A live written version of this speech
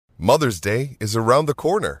Mother's Day is around the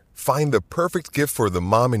corner. Find the perfect gift for the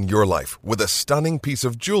mom in your life with a stunning piece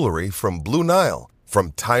of jewelry from Blue Nile.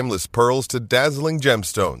 From timeless pearls to dazzling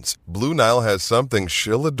gemstones, Blue Nile has something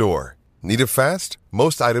she'll adore. Need it fast?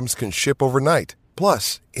 Most items can ship overnight.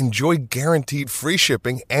 Plus, enjoy guaranteed free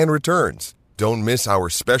shipping and returns. Don't miss our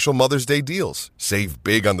special Mother's Day deals. Save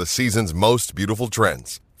big on the season's most beautiful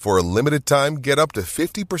trends. For a limited time, get up to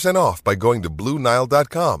 50% off by going to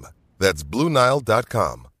BlueNile.com. That's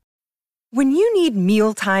BlueNile.com. When you need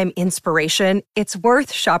mealtime inspiration, it's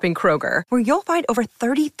worth shopping Kroger, where you'll find over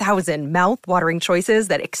 30,000 mouth-watering choices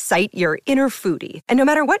that excite your inner foodie. And no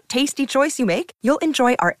matter what tasty choice you make, you'll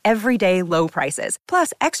enjoy our everyday low prices,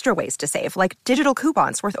 plus extra ways to save, like digital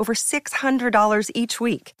coupons worth over $600 each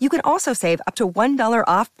week. You can also save up to $1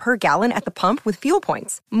 off per gallon at the pump with fuel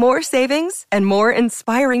points. More savings and more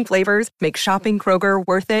inspiring flavors make shopping Kroger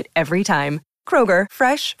worth it every time. Kroger,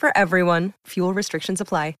 fresh for everyone. Fuel restrictions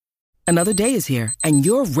apply. Another day is here, and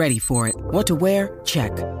you're ready for it. What to wear?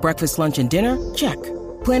 Check. Breakfast, lunch, and dinner? Check.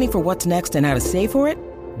 Planning for what's next and how to save for it?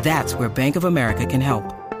 That's where Bank of America can help.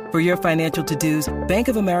 For your financial to-dos, Bank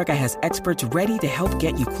of America has experts ready to help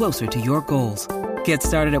get you closer to your goals. Get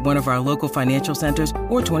started at one of our local financial centers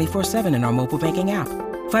or 24/7 in our mobile banking app.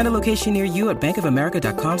 Find a location near you at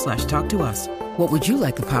bankofamerica.com/talktous. What would you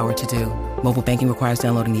like the power to do? Mobile banking requires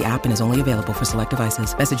downloading the app and is only available for select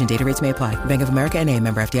devices. Message and data rates may apply. Bank of America N.A.,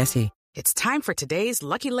 member FDIC. It's time for today's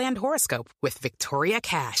Lucky Land horoscope with Victoria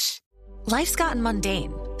Cash. Life's gotten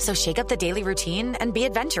mundane, so shake up the daily routine and be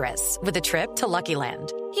adventurous with a trip to Lucky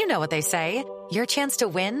Land. You know what they say, your chance to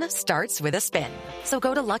win starts with a spin. So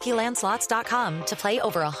go to LuckyLandSlots.com to play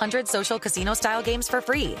over 100 social casino-style games for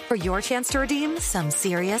free for your chance to redeem some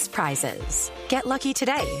serious prizes. Get lucky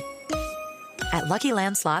today at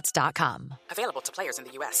LuckyLandSlots.com. Available to players in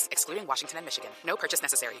the U.S., excluding Washington and Michigan. No purchase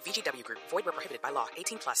necessary. VGW Group. Void where prohibited by law.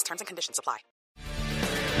 18 plus. Terms and conditions apply.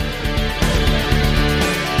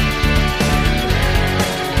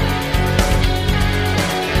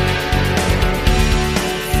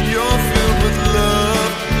 You're filled with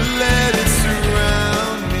love. Let it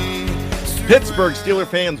surround me. Pittsburgh Steelers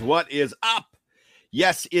fans, what is up?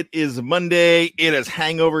 Yes, it is Monday. It is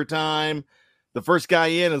hangover time. The first guy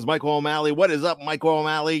in is Michael O'Malley. What is up, Michael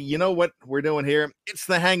O'Malley? You know what we're doing here? It's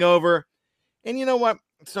the hangover. And you know what?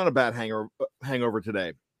 It's not a bad hangover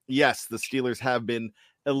today. Yes, the Steelers have been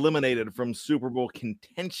eliminated from Super Bowl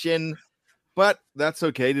contention, but that's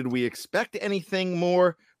okay. Did we expect anything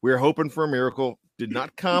more? We were hoping for a miracle. Did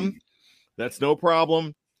not come. That's no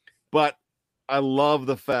problem. But I love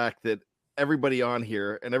the fact that everybody on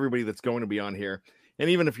here and everybody that's going to be on here, and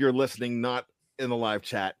even if you're listening not in the live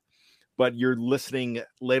chat, but you're listening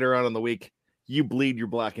later on in the week, you bleed your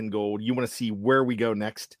black and gold. You want to see where we go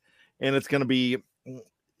next. And it's going to be,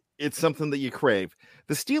 it's something that you crave.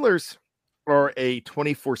 The Steelers are a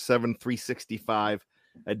 24/7, 365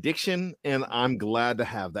 addiction, and I'm glad to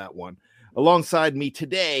have that one. Alongside me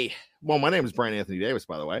today, well, my name is Brian Anthony Davis,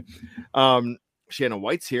 by the way. Shannon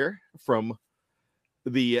White's here from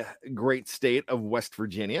the great state of West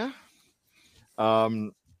Virginia.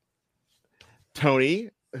 Tony,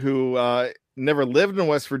 who never lived in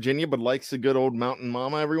West Virginia, but likes a good old mountain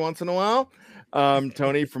mama every once in a while.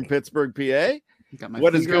 Tony from Pittsburgh, PA.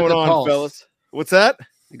 What is going on, pulse, fellas? What's that?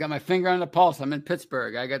 I got my finger on the pulse. I'm in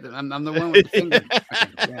Pittsburgh. I'm the one with the finger.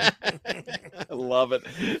 Yeah. I love it.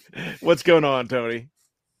 What's going on, Tony?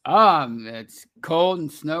 It's cold and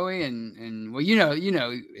snowy and well, you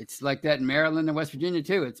know, it's like that in Maryland and West Virginia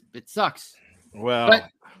too. It sucks. Well, but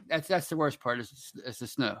that's the worst part is the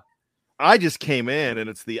snow. I just came in and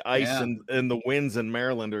it's the ice and the winds in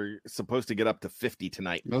Maryland are supposed to get up to 50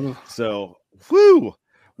 tonight. Ooh. So, whoo!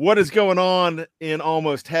 What is going on in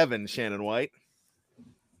almost heaven, Shannon White?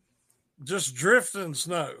 Just drifting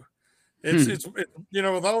snow. It's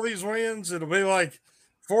with all these winds, it'll be like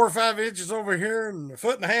 4 or 5 inches over here and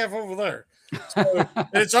 1.5 feet over there. So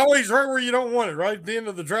it's always right where you don't want it, right at the end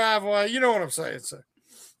of the driveway. You know what I'm saying?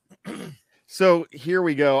 So here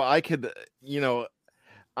we go. I could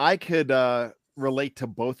relate to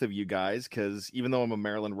both of you guys because even though I'm a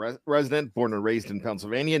Maryland resident, born and raised in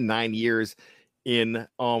Pennsylvania, 9 years in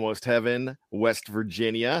almost heaven, West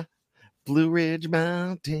Virginia, Blue Ridge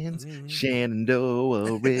Mountains,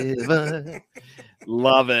 Shenandoah River.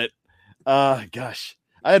 Love it. Gosh,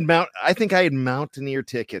 I think I had Mountaineer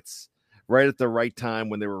tickets right at the right time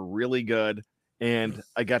when they were really good. And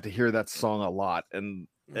I got to hear that song a lot and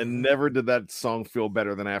never did that song feel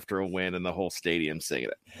better than after a win and the whole stadium singing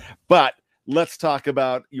it. But let's talk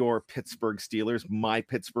about your Pittsburgh Steelers, my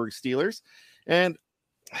Pittsburgh Steelers. And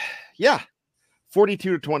yeah,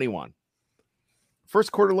 42-21.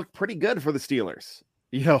 First quarter looked pretty good for the Steelers.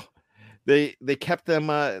 they kept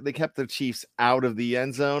the Chiefs out of the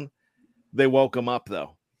end zone. They woke them up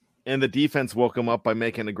though, and the defense woke them up by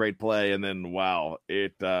making a great play. And then wow,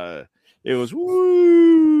 it was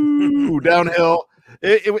woo downhill.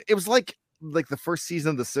 It was like the first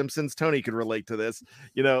season of The Simpsons. Tony could relate to this.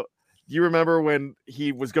 You remember when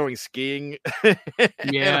he was going skiing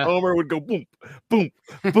and Homer would go boom, boom,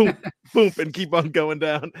 boom, boom, and keep on going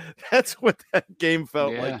down. That's what that game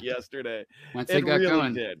felt like yesterday. Once it got really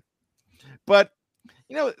going. did. But,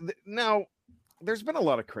 now there's been a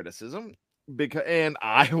lot of criticism and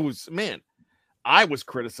I was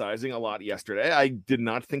criticizing a lot yesterday. I did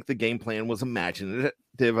not think the game plan was imaginative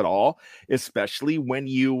at all, especially when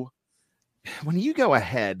you go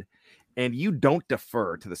ahead and you don't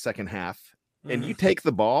defer to the second half and you take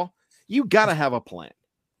the ball, you got to have a plan.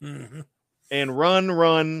 Mm-hmm. And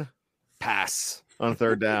run, pass on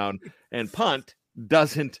third down and punt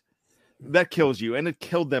that kills you. And it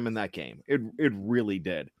killed them in that game. It really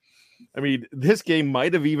did. I mean, this game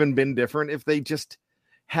might have even been different if they just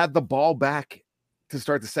had the ball back to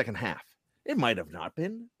start the second half. It might have not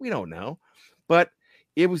been. We don't know. But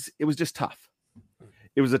it was just tough.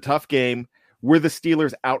 It was a tough game. Were the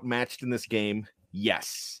Steelers outmatched in this game?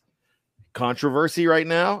 Yes. Controversy right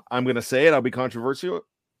now. I'm going to say it. I'll be controversial.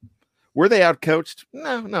 Were they outcoached?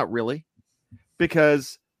 No, not really.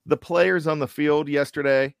 Because the players on the field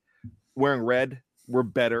yesterday wearing red were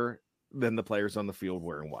better than the players on the field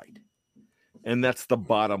wearing white. And that's the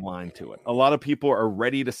bottom line to it. A lot of people are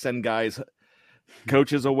ready to send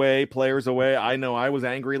coaches away, players away. I know I was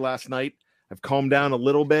angry last night. I've calmed down a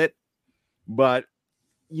little bit. But,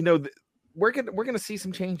 we're going to see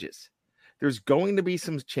some changes. There's going to be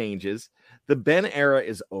some changes. The Ben era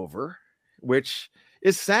is over, which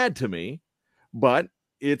is sad to me, but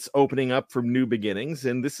it's opening up for new beginnings.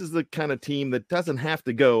 And this is the kind of team that doesn't have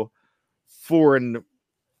to go 4-13.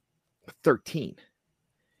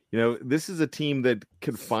 This is a team that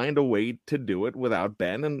could find a way to do it without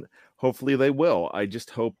Ben, and hopefully they will. I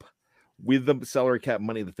just hope with the salary cap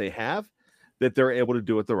money that they have, that they're able to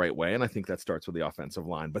do it the right way. And I think that starts with the offensive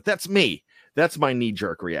line. But that's me. That's my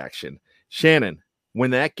knee-jerk reaction. Shannon,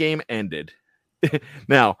 when that game ended,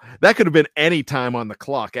 now, that could have been any time on the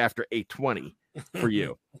clock after 8:20 for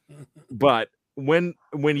you. But when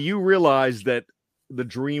you realized that the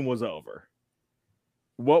dream was over,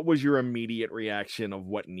 what was your immediate reaction of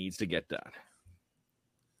what needs to get done?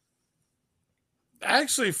 I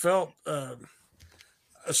actually felt a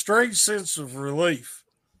strange sense of relief.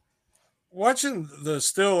 Watching the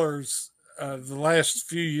Steelers the last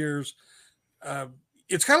few years,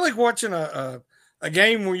 it's kind of like watching a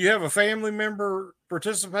game where you have a family member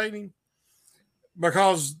participating,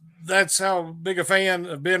 because that's how big a fan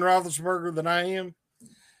of Ben Roethlisberger that I am.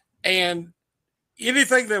 And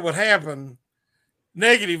anything that would happen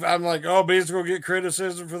negative, I'm like, oh, Ben's going to get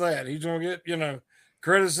criticism for that. He's going to get,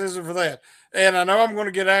 criticism for that. And I know I'm going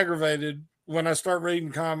to get aggravated when I start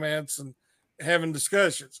reading comments and having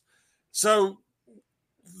discussions. So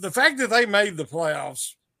the fact that they made the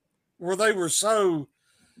playoffs, where they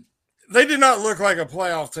did not look like a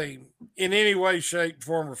playoff team in any way, shape,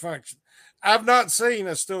 form, or function. I've not seen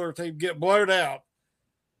a Steeler team get blowed out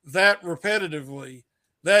that repetitively,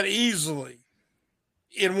 that easily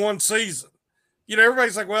in one season.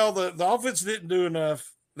 Everybody's like, well, the offense didn't do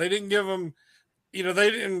enough. They didn't give them, they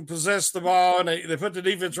didn't possess the ball, and they put the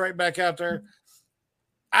defense right back out there.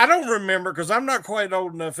 I don't remember, because I'm not quite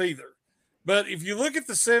old enough either. But if you look at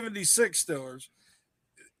the 76 Steelers,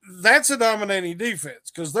 that's a dominating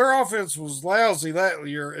defense, because their offense was lousy that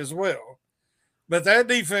year as well. But that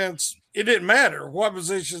defense, it didn't matter what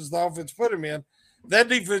positions the offense put them in. That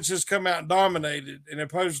defense just come out and dominated and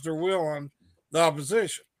imposed their will on the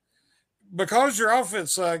opposition. Because your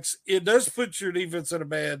offense sucks, it does put your defense in a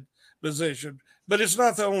bad position, but it's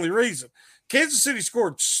not the only reason. Kansas City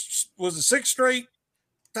scored, was it 6 straight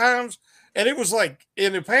times? And it was like,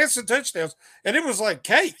 in the passing touchdowns, and it was like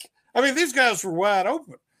cake. I mean, these guys were wide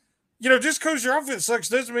open. Just because your offense sucks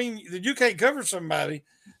doesn't mean that you can't cover somebody.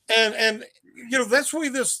 And that's why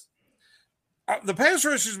the pass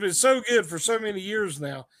rush has been so good for so many years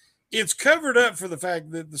now. It's covered up for the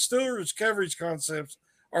fact that the Steelers' coverage concepts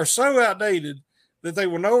are so outdated that they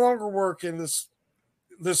will no longer work in this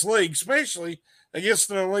league, especially against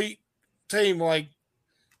an elite team like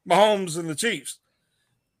Mahomes and the Chiefs.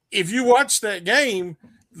 If you watch that game,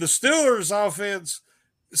 the Steelers' offense,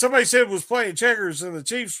 somebody said, was playing checkers and the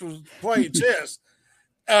Chiefs was playing chess.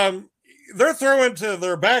 They're throwing to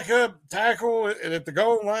their backup tackle at the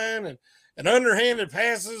goal line and underhanded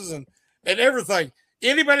passes and everything.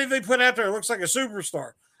 Anybody they put out there looks like a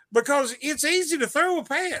superstar, because it's easy to throw a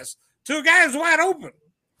pass to a guy who's wide open.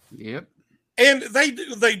 Yep. And they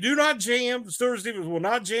do not jam. The Steelers defense will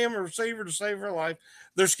not jam a receiver to save their life.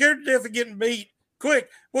 They're scared to death of getting beat quick.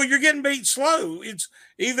 Well, you're getting beat slow. It's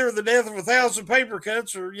either the death of 1,000 paper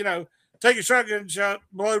cuts or, take a shotgun shot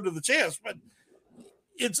blow to the chest. But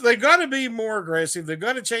they've got to be more aggressive. They've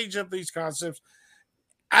got to change up these concepts.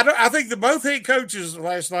 I think the both head coaches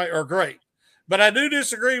last night are great. But I do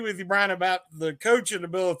disagree with you, Brian, about the coaching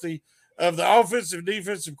ability of the offensive and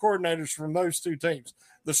defensive coordinators from those two teams.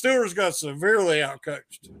 The Steelers got severely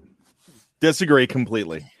outcoached. Disagree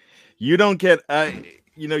completely. You don't get,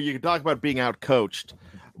 you can talk about being outcoached,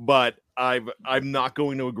 but I'm not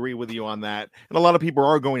going to agree with you on that. And a lot of people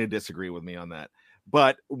are going to disagree with me on that.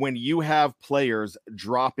 But when you have players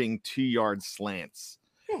dropping 2-yard slants,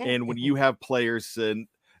 and when you have players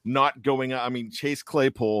not going, Chase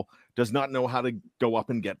Claypool does not know how to go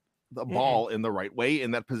up and get the ball in the right way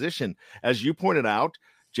in that position. As you pointed out,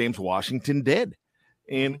 James Washington did.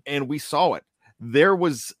 And we saw it. There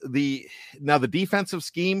was the defensive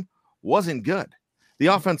scheme wasn't good. The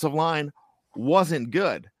offensive line wasn't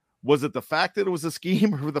good. Was it the fact that it was a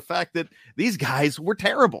scheme or the fact that these guys were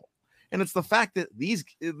terrible? And it's the fact that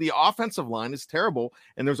the offensive line is terrible.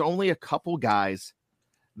 And there's only a couple guys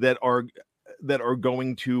that are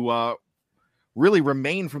going to really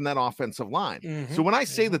remain from that offensive line. So when I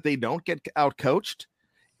say that they don't get outcoached,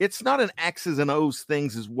 it's not an X's and O's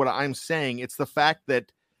things is what I'm saying. It's the fact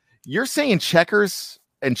that you're saying checkers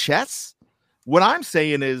and chess. What I'm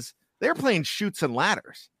saying is they're playing chutes and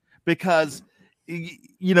ladders because,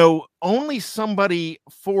 only somebody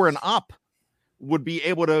 4 and up would be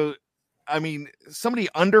able to, somebody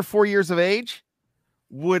under 4 years of age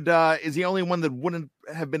is the only one that wouldn't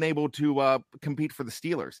have been able to compete for the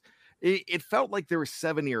Steelers. It felt like there were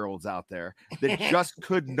 7-year-olds out there that just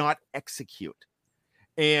could not execute.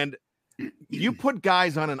 And you put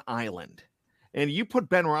guys on an island, and you put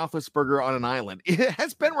Ben Roethlisberger on an island.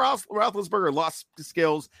 Has Ben Roethlisberger lost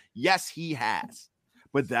skills? Yes, he has.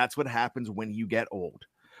 But that's what happens when you get old.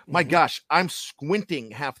 My gosh, I'm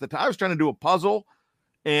squinting half the time. I was trying to do a puzzle,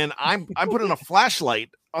 and I'm putting a flashlight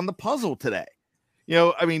on the puzzle today.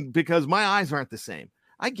 Because my eyes aren't the same.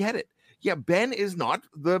 I get it. Yeah, Ben is not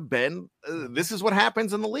the Ben. This is what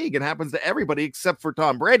happens in the league. It happens to everybody except for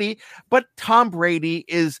Tom Brady. But Tom Brady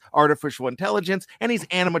is artificial intelligence, and he's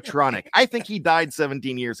animatronic. I think he died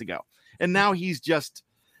 17 years ago, and now he's just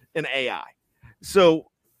an AI.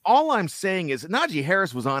 So all I'm saying is Najee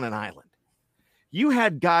Harris was on an island. You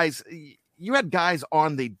had guys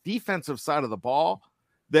on the defensive side of the ball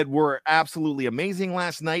that were absolutely amazing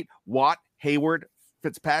last night. Watt, Hayward,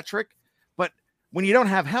 Fitzpatrick. But when you don't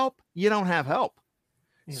have help, you don't have help.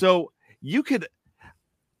 So you could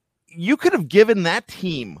have given that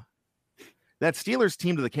Steelers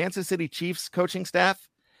team to the Kansas City Chiefs coaching staff.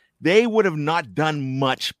 They would have not done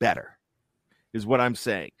much better, is what I'm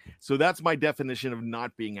saying. So that's my definition of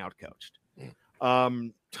not being outcoached.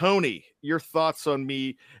 Tony, your thoughts on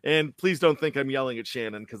me, and please don't think I'm yelling at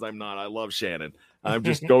Shannon because I'm not. I love Shannon. I'm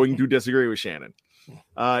just going to disagree with Shannon.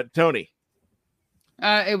 Tony.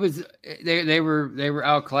 It was they were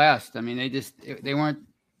outclassed. They weren't.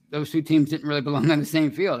 Those two teams didn't really belong on the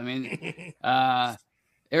same field. It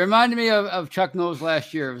reminded me of Chuck Knowles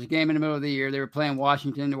last year. It was a game in the middle of the year. They were playing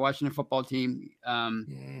Washington, the Washington football team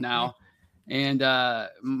now, and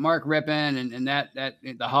Mark Rippon and that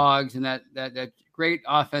the Hogs and that great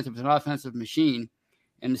offense. It was an offensive machine,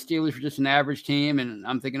 and the Steelers were just an average team. And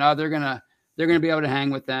I'm thinking, they're gonna be able to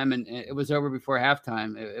hang with them, and it was over before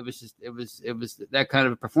halftime. It was that kind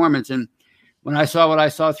of a performance. And when I saw what I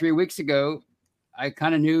saw 3 weeks ago, I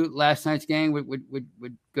kind of knew last night's game would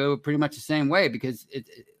go pretty much the same way because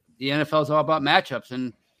the NFL is all about matchups,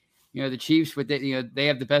 and the Chiefs they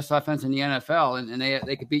have the best offense in the NFL, and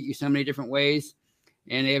they could beat you so many different ways,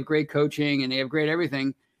 and they have great coaching and they have great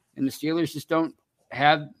everything, and the Steelers just don't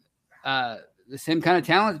have the same kind of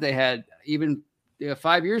talent that they had even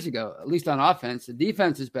 5 years ago, at least on offense. The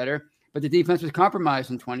defense is better, but the defense was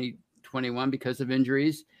compromised in 2021 because of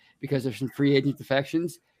injuries, because of some free agent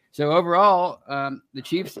defections. So overall, the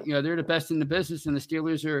Chiefs, they're the best in the business, and the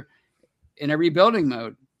Steelers are in a rebuilding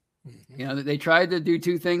mode. They tried to do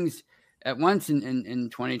two things at once in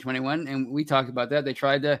 2021, and we talked about that. They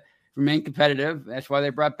tried to remain competitive. That's why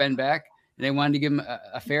they brought Ben back, and they wanted to give him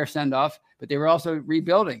a fair send-off, but they were also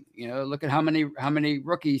rebuilding. Look at how many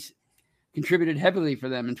rookies contributed heavily for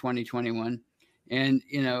them in 2021. And,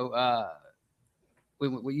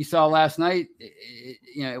 what you saw last night,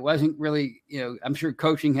 it wasn't really, I'm sure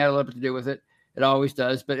coaching had a little bit to do with it. It always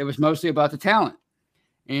does, but it was mostly about the talent.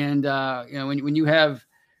 And, when you have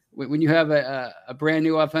a brand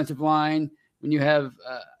new offensive line, when you have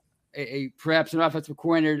perhaps an offensive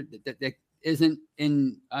coordinator that isn't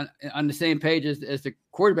on the same page as the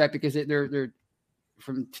quarterback, because they're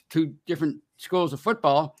from two different schools of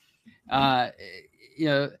football.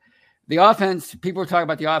 The offense, people were talking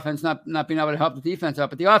about the offense not being able to help the defense out,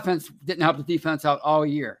 but the offense didn't help the defense out all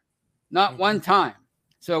year, not one time.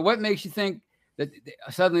 So what makes you think that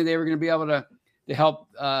suddenly they were going to be able to help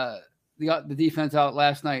the defense out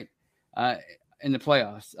last night in the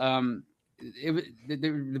playoffs?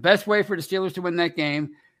 The best way for the Steelers to win that game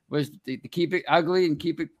was to keep it ugly and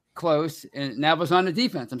keep it close, and that was on the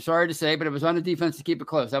defense. I'm sorry to say, but it was on the defense to keep it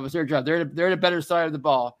close. That was their job. They're the better side of the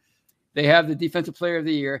ball. They have the defensive player of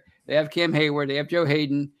the year. They have Cam Hayward. They have Joe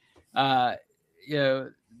Hayden.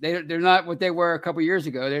 They're not what they were a couple years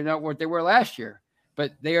ago. They're not what they were last year,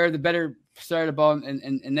 but they are the better side of the ball,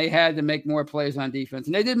 and they had to make more plays on defense.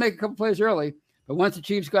 And they did make a couple plays early, but once the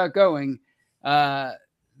Chiefs got going,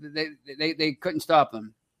 they couldn't stop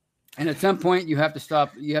them. And at some point, you have to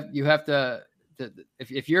stop. You have to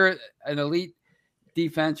if you're an elite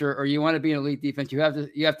defense or you want to be an elite defense, you have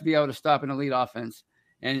to be able to stop an elite offense.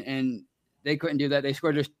 And they couldn't do that. They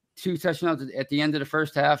scored just 2 touchdowns at the end of the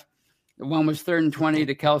first half. The one was 3rd and 20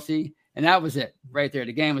 to Kelsey, and that was it right there.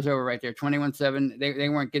 The game was over right there, 21-7. They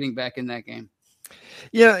weren't getting back in that game.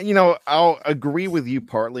 Yeah, I'll agree with you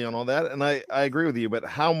partly on all that, and I agree with you. But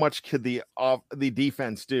how much could the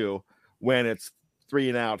defense do when it's 3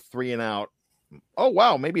 and out? Oh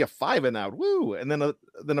wow, maybe a 5 and out. Woo, and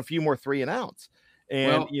then a few more 3 and outs.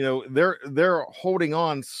 And they're holding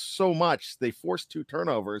on so much. They forced 2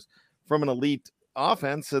 turnovers from an elite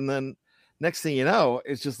offense, and then next thing you know,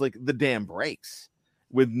 it's just like the dam breaks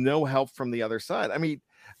with no help from the other side. I mean,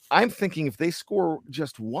 I'm thinking if they score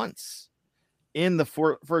just once in the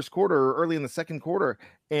first quarter or early in the second quarter,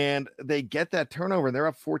 and they get that turnover and they're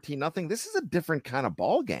up 14-0, this is a different kind of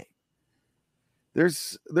ball game.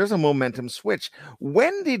 There's a momentum switch.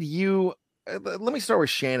 When did you? Let me start with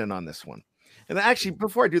Shannon on this one. And actually,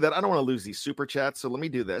 before I do that, I don't want to lose these super chats, so let me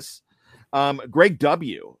do this. Greg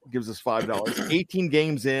W. gives us $5. 18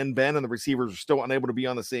 games in, Ben and the receivers are still unable to be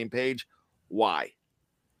on the same page. Why?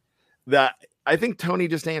 That I think Tony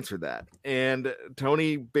just answered that. And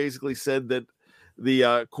Tony basically said that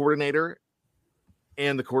the coordinator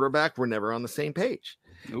and the quarterback were never on the same page.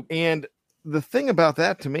 Nope. And the thing about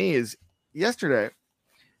that to me is yesterday,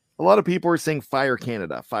 a lot of people were saying fire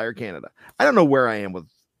Canada. I don't know where I am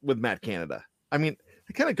with Matt Canada. I mean,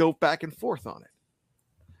 I kind of go back and forth on it.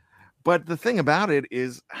 But the thing about it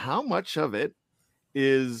is how much of it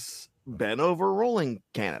is Ben overruling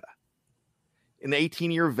Canada? An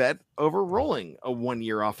 18-year vet overruling a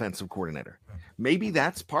 1-year offensive coordinator. Maybe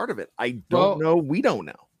that's part of it. I don't know. We don't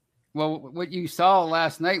know. Well, what you saw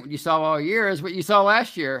last night, what you saw all year is what you saw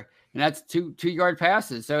last year. And that's 2-yard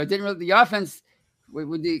passes. So it didn't really, the offense,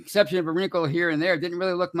 with the exception of a wrinkle here and there, didn't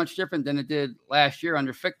really look much different than it did last year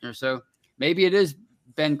under Fichtner. So maybe it is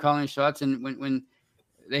Ben calling shots. And when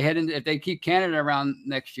they head into, if they keep Canada around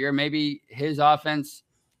next year, maybe his offense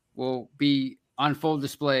will be on full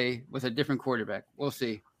display with a different quarterback. We'll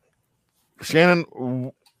see.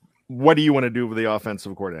 Shannon, what do you want to do with the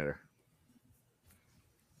offensive coordinator?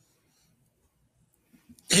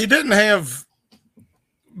 He didn't have,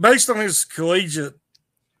 based on his collegiate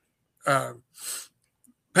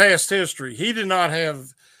past history, he did not have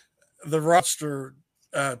the roster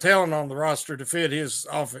talent on the roster to fit his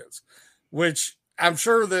offense, which I'm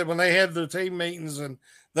sure that when they had their team meetings and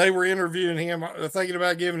they were interviewing him, thinking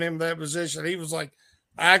about giving him that position, he was like,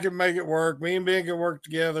 I can make it work. Me and Ben can work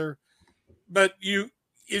together. But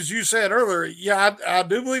as you said earlier, yeah, I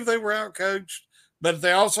do believe they were outcoached, but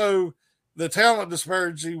they also, the talent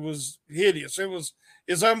disparity was hideous.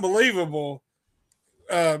 It's unbelievable.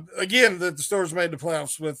 Again, that the Steelers made the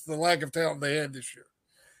playoffs with the lack of talent they had this year.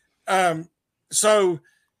 So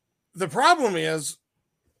the problem is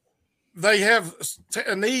they have a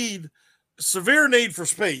severe need for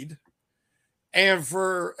speed and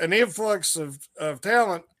for an influx of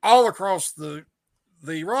talent all across the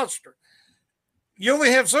roster. You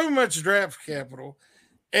only have so much draft capital.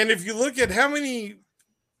 And if you look at how many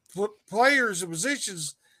players and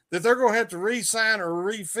positions that they're going to have to re-sign or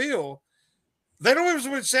refill, they don't have as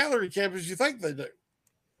much salary cap as you think they do.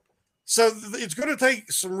 So it's going to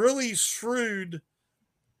take some really shrewd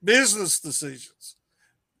business decisions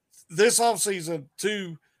this offseason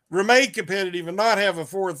to remain competitive and not have a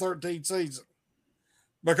 4-13 season.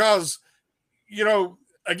 Because,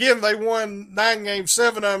 again, they won 9 games,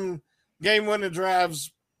 7 of them game-winning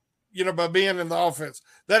drives, by being in the offense.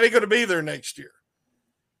 That ain't going to be there next year.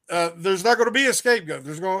 There's not going to be a scapegoat.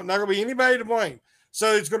 There's not going to be anybody to blame.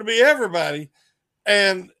 So it's going to be everybody.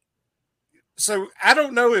 And So I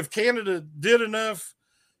don't know if Canada did enough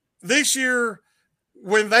this year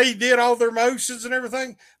when they did all their motions and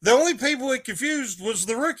everything. The only people it confused was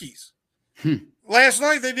the rookies. Last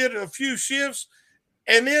night they did a few shifts,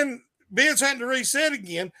 and then Ben's had to reset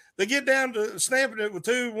again. They get down to snapping it with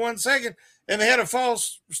 1 second, and they had a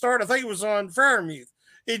false start. I think it was on Freiermuth.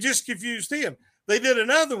 It just confused him. They did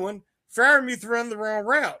another one. Freiermuth run the wrong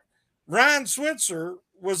route. Ryan Switzer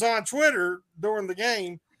was on Twitter during the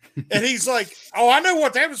game, and he's like, "Oh, I know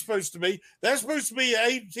what that was supposed to be. That's supposed to be an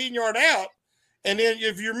 18-yard out." And then,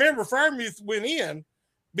 if you remember, Freiermuth went in,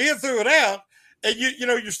 Ben threw it out, and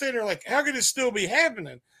you're standing there like, "How could it still be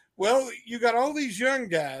happening?" Well, you got all these young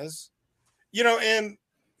guys, and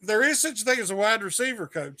there is such a thing as a wide receiver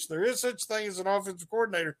coach. There is such a thing as an offensive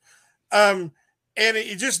coordinator, and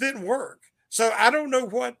it just didn't work. So I don't know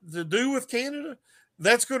what to do with Canada.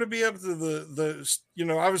 That's going to be up to the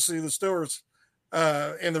obviously the Steelers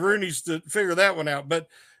and the Rooneys to figure that one out. But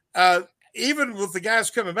even with the guys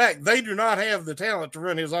coming back, they do not have the talent to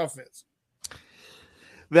run his offense.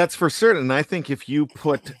 That's for certain. I think if you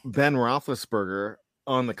put Ben Roethlisberger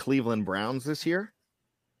on the Cleveland Browns this year,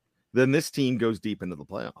 then this team goes deep into the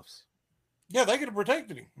playoffs. Yeah, they could have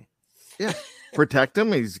protected him. Yeah, protect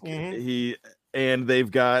him. And they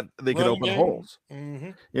could open holes.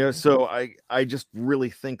 So I just really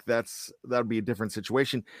think that'd be a different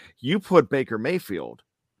situation. You put Baker Mayfield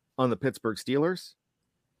on the Pittsburgh Steelers,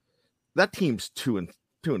 that team's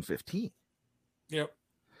 2-15. Yep.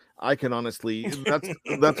 I can honestly,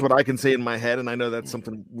 that's what I can say in my head, and I know that's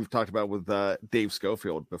something we've talked about with Dave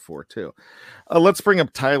Schofield before too. Let's bring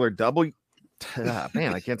up Tyler W.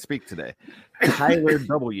 Man, I can't speak today. Tyler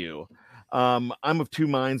W. I'm of two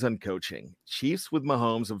minds on coaching. Chiefs with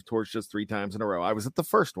Mahomes have torched us 3 times in a row. I was at the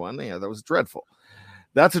first one. Yeah, that was dreadful.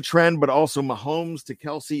 That's a trend, but also Mahomes to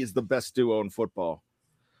Kelsey is the best duo in football.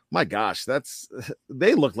 My gosh,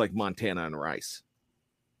 they look like Montana and Rice.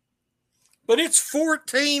 But it's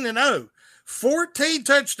 14-0, 14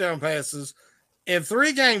 touchdown passes in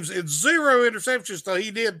 3 games and 0 interceptions. So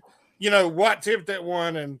he did, Watt tipped that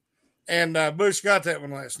one and Bush got that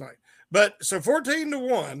one last night. But so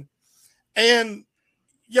 14-1. And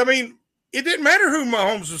I mean, it didn't matter who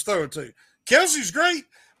Mahomes was throwing to. Kelsey's great,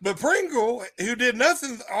 but Pringle, who did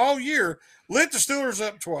nothing all year, lit the Steelers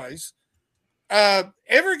up twice.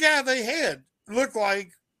 Every guy they had looked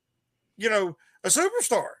like, a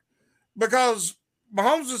superstar because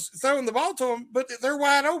Mahomes is throwing the ball to them, but they're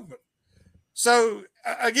wide open. So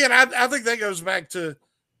again, I think that goes back to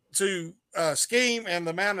scheme and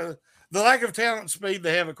the lack of talent and speed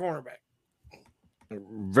they have at cornerback.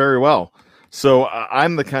 Very well. So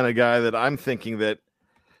I'm the kind of guy that I'm thinking that,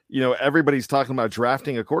 everybody's talking about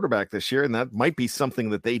drafting a quarterback this year, and that might be something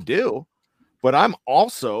that they do. But I'm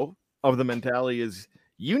also of the mentality is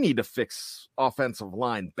you need to fix offensive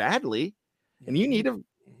line badly, and you need to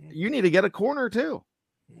get a corner too.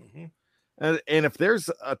 Mm-hmm. And if there's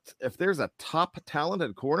a top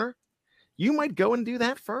talented corner, you might go and do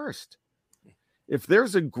that first. If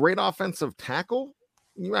there's a great offensive tackle,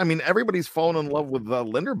 I mean, everybody's fallen in love with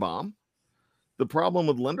Linderbaum. The problem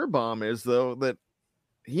with Linderbaum is, though, that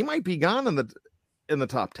he might be gone in the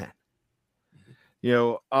top 10.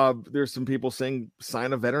 There's some people saying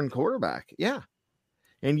sign a veteran quarterback. Yeah,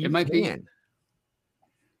 and it might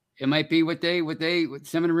be what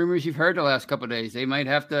some of the rumors you've heard the last couple of days. They might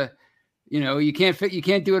have to, you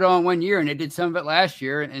can't do it all in 1 year, and they did some of it last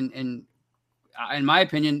year. And in my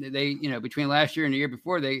opinion, they between last year and the year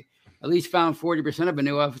before, they at least found 40% of a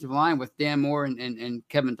new offensive line with Dan Moore and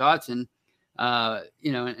Kevin Dotson.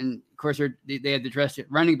 And of course they had addressed it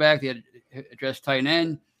running back, they had addressed tight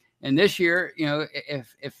end. And this year,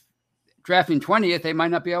 if drafting 20th, they might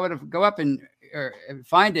not be able to go up and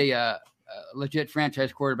find a legit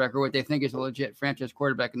franchise quarterback, or what they think is a legit franchise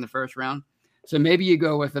quarterback in the first round. So maybe you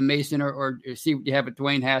go with a Mason or see what you have with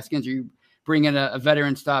Dwayne Haskins, or you bring in a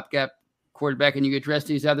veteran stopgap quarterback, and you address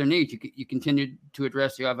these other needs. You continue to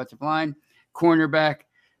address the offensive line, cornerback,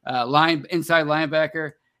 inside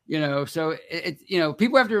linebacker. So it's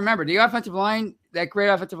people have to remember the offensive line, that great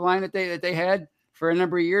offensive line that they had for a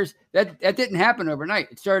number of years, that didn't happen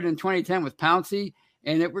overnight. It started in 2010 with Pouncey,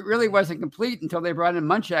 and it really wasn't complete until they brought in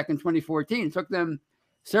Munchak in 2014. It took them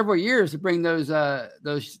several years to bring those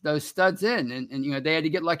studs in, and they had to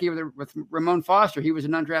get lucky with Ramon Foster. He was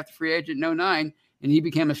an undrafted free agent in 2009, and he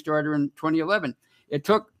became a starter in 2011. It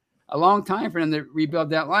took a long time for them to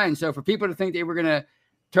rebuild that line. So for people to think they were going to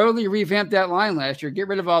totally revamp that line last year, get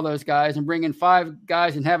rid of all those guys and bring in 5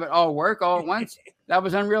 guys and have it all work all at once, that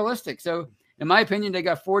was unrealistic. So in my opinion, they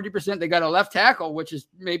got 40%. They got a left tackle, which is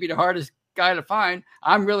maybe the hardest guy to find.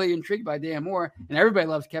 I'm really intrigued by Dan Moore, and everybody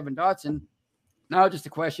loves Kevin Dotson. now just the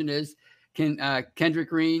question is, can Kendrick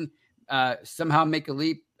Green somehow make a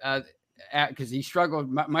leap because he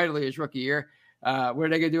struggled mightily his rookie year? What are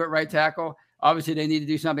they going to do at right tackle? Obviously, they need to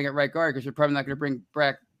do something at right guard because they're probably not going to bring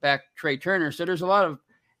back Trey Turner. So there's a lot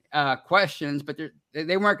of questions, but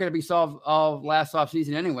they weren't going to be solved all last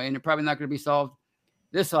offseason anyway, and they're probably not going to be solved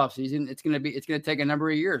this offseason. It's going to take a number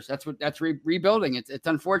of years. That's rebuilding. It's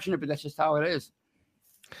unfortunate, but that's just how it is.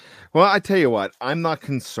 Well, I tell you what, I'm not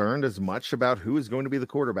concerned as much about who is going to be the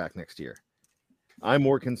quarterback next year. I'm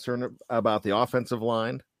more concerned about the offensive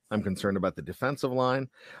line. I'm concerned about the defensive line.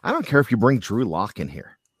 I don't care if you bring Drew Lock in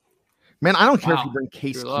here. Man, I don't care if you bring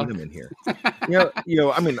Case Keenum in here.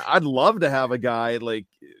 I mean, I'd love to have a guy like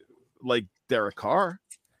Derek Carr,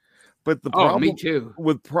 but the problem, me too.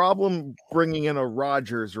 With bringing in a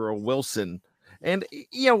Rodgers or a Wilson, and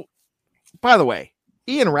by the way,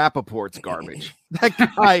 Ian Rappaport's garbage. That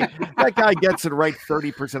guy gets it right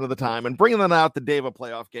 30% of the time, and bringing them out the day of a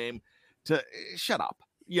playoff game to shut up,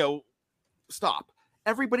 stop.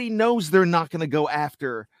 Everybody knows they're not going to go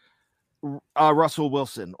after Russell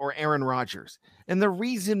Wilson or Aaron Rodgers. And the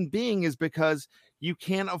reason being is because you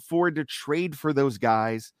can't afford to trade for those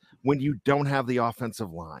guys when you don't have the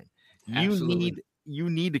offensive line. You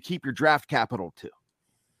need to keep your draft capital too.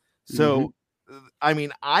 So, I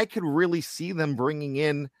mean, I could really see them bringing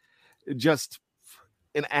in just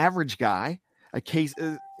an average guy, a Case.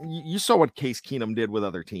 You saw what Case Keenum did with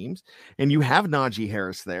other teams, and you have Najee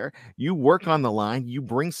Harris there. You work on the line. You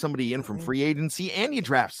bring somebody in from free agency, and you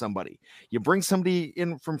draft somebody. You bring somebody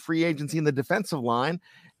in from free agency in the defensive line,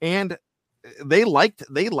 and they like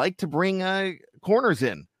to bring corners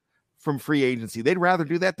in from free agency. They'd rather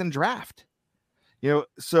do that than draft.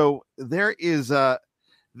 So there is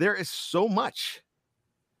so much.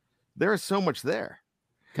 There is so much there.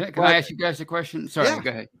 Can I ask you guys a question? Sorry, go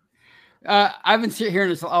ahead. I've been hearing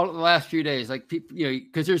this all the last few days, like people,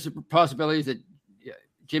 because there's possibilities that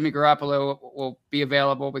Jimmy Garoppolo will be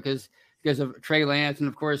available because of Trey Lance, and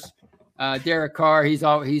of course Derek Carr. He's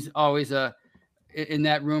always in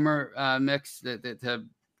that rumor mix that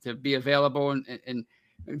to be available, and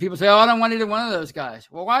people say, "Oh, I don't want either one of those guys."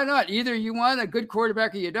 Well, why not? Either you want a good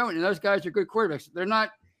quarterback or you don't, and those guys are good quarterbacks. They're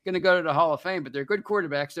not going to go to the Hall of Fame, but they're good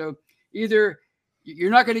quarterbacks. So either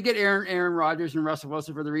you're not going to get Aaron Rodgers and Russell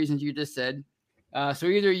Wilson for the reasons you just said. So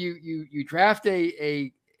either you draft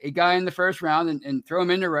a guy in the first round and throw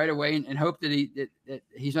him in there right away and hope that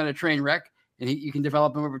he's not a train wreck and you can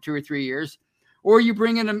develop him over 2 or 3 years, or you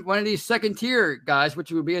bring in one of these second tier guys,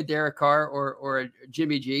 which would be a Derek Carr or a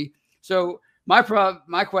Jimmy G. So my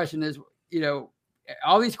question is,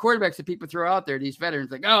 all these quarterbacks that people throw out there, these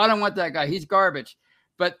veterans, like, oh, I don't want that guy, he's garbage.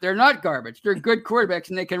 But they're not garbage. They're good quarterbacks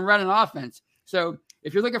and they can run an offense. So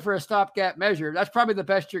if you're looking for a stopgap measure, that's probably the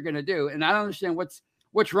best you're going to do. And I don't understand what's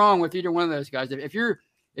wrong with either one of those guys. If you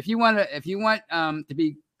want to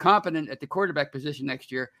be competent at the quarterback position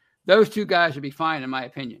next year, those two guys would be fine, in my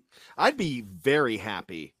opinion. I'd be very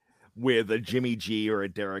happy with a Jimmy G or a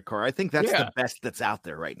Derek Carr. I think that's the best that's out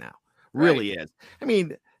there right now. Really is. I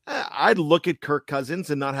mean, I'd look at Kirk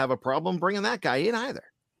Cousins and not have a problem bringing that guy in either.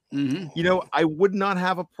 Mm-hmm. I would not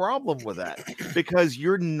have a problem with that because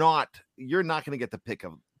you're not going to get the pick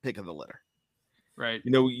of the litter. Right.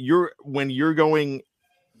 You're not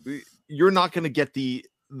going to get the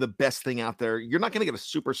best thing out there. You're not going to get a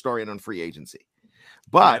superstar in on free agency.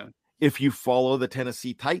 But if you follow the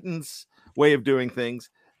Tennessee Titans way of doing things,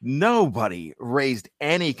 nobody raised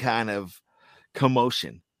any kind of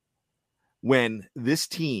commotion when this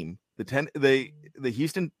team, the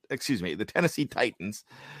Tennessee Titans,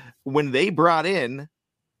 when they brought in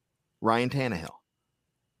Ryan Tannehill.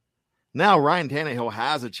 Now Ryan Tannehill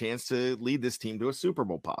has a chance to lead this team to a Super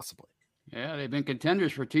Bowl, possibly. Yeah, they've been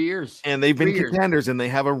contenders for 2 years. And they've been contenders, and they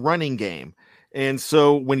have a running game. And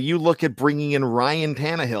so when you look at bringing in Ryan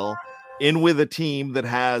Tannehill in with a team that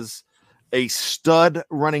has a stud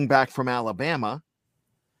running back from Alabama,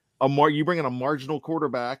 you bring in a marginal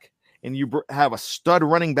quarterback, and you have a stud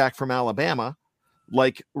running back from Alabama,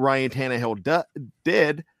 like Ryan Tannehill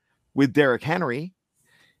did with Derrick Henry.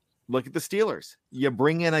 Look at the Steelers. You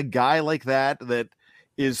bring in a guy like that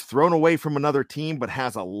is thrown away from another team, but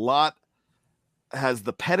has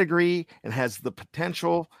the pedigree and has the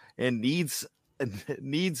potential and needs a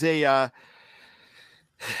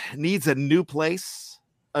new place,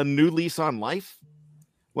 a new lease on life.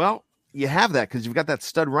 Well, you have that because you've got that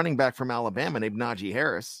stud running back from Alabama named Najee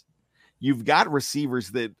Harris. You've got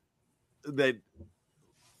receivers that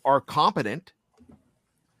are competent.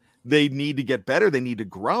 They need to get better. They need to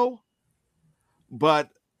grow. But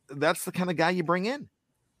that's the kind of guy you bring in.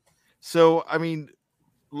 So, I mean,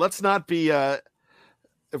 let's not be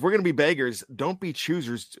if we're going to be beggars, don't be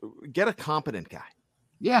choosers. Get a competent guy.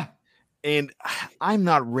 Yeah. And I'm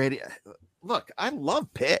not ready. Look, I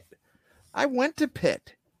love Pitt. I went to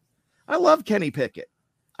Pitt. I love Kenny Pickett.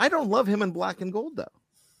 I don't love him in black and gold, though.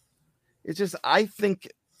 It's just, I think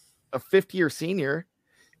a fifth-year senior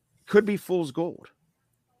could be fool's gold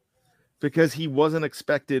because he wasn't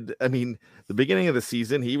expected. I mean, the beginning of the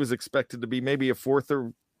season, he was expected to be maybe a fourth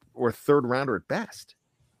or third rounder at best.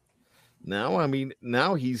 Now, I mean,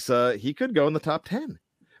 now he could go in the top 10,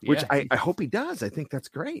 which I hope he does. I think that's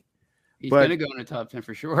great. He's going to go in the top 10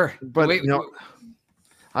 for sure. But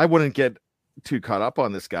I wouldn't get too caught up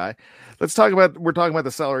on this guy. We're talking about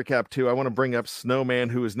the salary cap too. I want to bring up Snowman,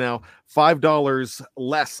 who is now $5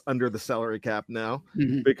 less under the salary cap now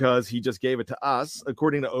because he just gave it to us.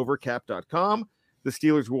 According to overcap.com, the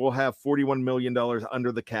Steelers will have $41 million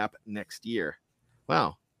under the cap next year.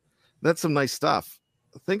 Wow. That's some nice stuff.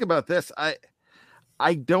 Think about this.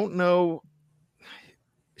 I don't know.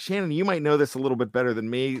 Shannon, you might know this a little bit better than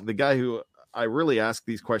me, the guy who I really ask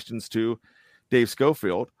these questions to, Dave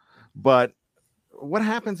Schofield. But what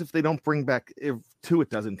happens if they don't bring back, if Tuitt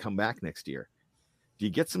doesn't come back next year? Do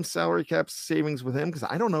you get some salary cap savings with him? Because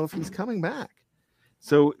I don't know if he's coming back.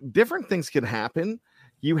 So different things can happen.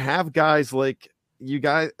 You have guys like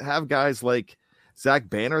Zach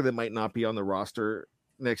Banner that might not be on the roster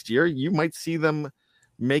next year. You might see them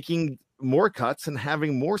making more cuts and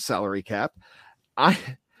having more salary cap.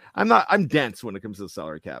 I'm dense when it comes to the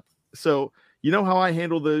salary cap. So you know how I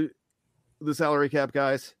handle the salary cap,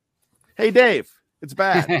 guys? Hey, Dave, it's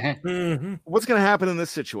bad. What's going to happen in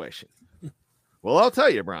this situation? Well, I'll tell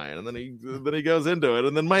you, Brian. And then he goes into it,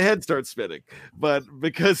 and then my head starts spinning. But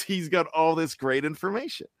because he's got all this great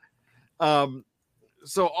information.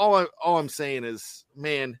 So all I'm saying is,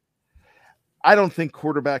 man, I don't think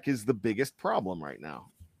quarterback is the biggest problem right now.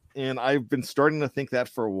 And I've been starting to think that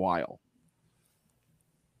for a while.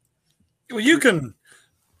 Well, you can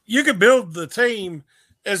build the team,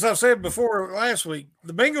 as I said before last week.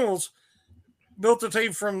 The Bengals built the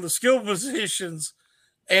team from the skill positions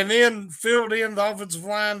and then filled in the offensive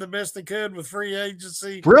line the best they could with free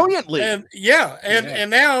agency brilliantly. And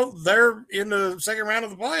now they're in the second round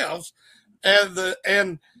of the playoffs,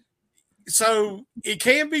 and so it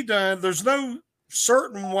can be done. There's no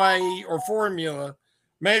certain way or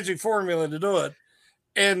magic formula to do it,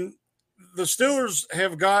 and the Steelers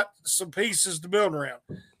have got some pieces to build around.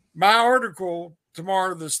 My article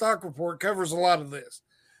tomorrow, the stock report, covers a lot of this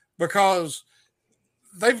because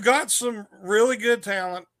they've got some really good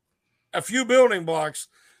talent, a few building blocks,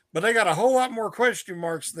 but they got a whole lot more question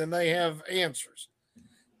marks than they have answers.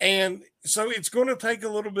 And so it's going to take a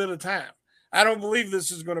little bit of time. I don't believe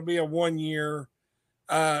this is going to be a 1 year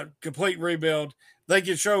complete rebuild. They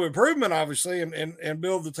can show improvement, obviously, and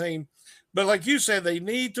build the team. But like you said, they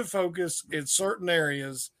need to focus in certain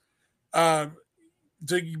areas to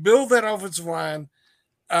build that offensive line,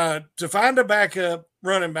 to find a backup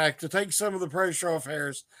running back to take some of the pressure off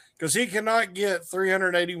Harris, because he cannot get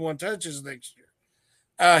 381 touches next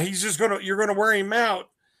year. He's just you're going to wear him out.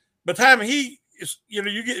 By the time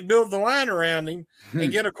you build the line around him and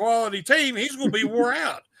get a quality team, he's going to be wore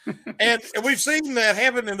out. And we've seen that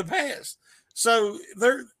happen in the past. So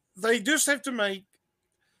they just have to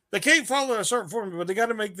they can't follow a certain formula, but they got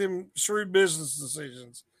to make them shrewd business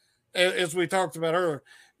decisions, as we talked about earlier.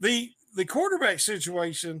 The quarterback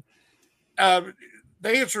situation, to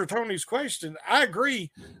answer Tony's question, I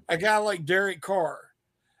agree. A guy like Derek Carr,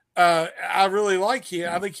 I really like him.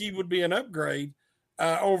 I think he would be an upgrade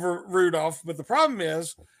over Rudolph. But the problem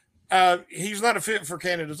is he's not a fit for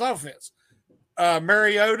Canada's offense.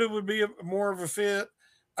 Mariota would be more of a fit.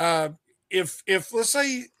 If let's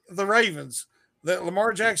say the Ravens, that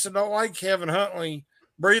Lamar Jackson don't like having Huntley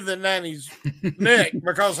breathing down his neck,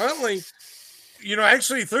 because Huntley,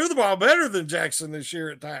 actually threw the ball better than Jackson this year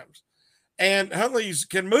at times. And Huntley's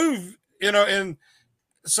can move, and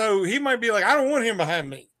so he might be like, I don't want him behind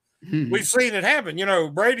me. We've seen it happen.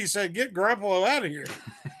 Brady said, get Garoppolo out of here.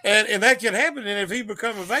 and that can happen. And if he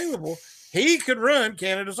become available, he could run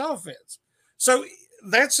Canada's offense. So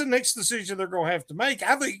that's the next decision they're going to have to make.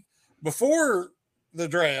 I think before the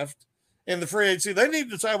draft and the free agency, they need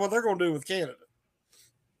to decide what they're going to do with Canada.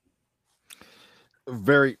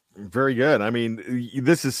 Very, very good. I mean,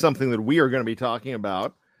 this is something that we are going to be talking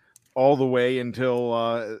about all the way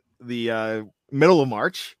until the middle of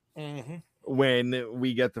March, when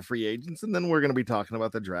we get the free agents, and then we're going to be talking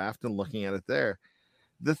about the draft and looking at it there.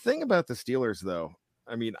 The thing about the Steelers, though,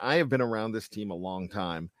 I mean, I have been around this team a long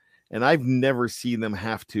time, and I've never seen them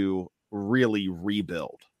have to really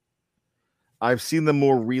rebuild. I've seen them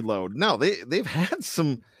more reload. No, they've had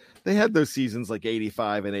some They had those seasons like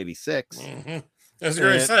 85 and 86. Mm-hmm. That's what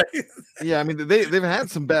I say. Yeah, I mean, they've had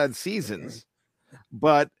some bad seasons,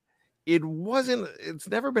 but it's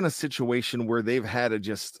never been a situation where they've had to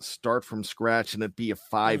just start from scratch and it be a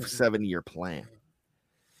 5-7 year plan.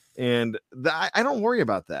 And I don't worry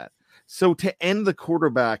about that. So to end the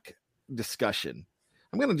quarterback discussion,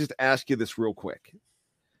 I'm going to just ask you this real quick.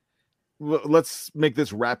 Let's make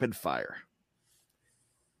this rapid fire.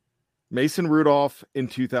 Mason Rudolph in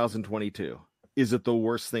 2022. Is it the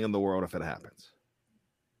worst thing in the world if it happens?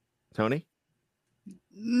 Tony?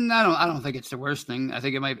 No, I don't think it's the worst thing. I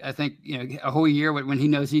think it might. I think a whole year when he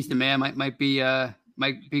knows he's the man might be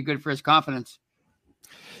good for his confidence.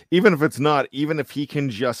 Even if it's not, even if he can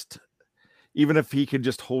just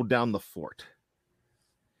hold down the fort.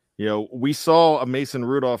 We saw a Mason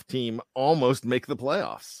Rudolph team almost make the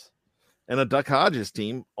playoffs, and a Duck Hodges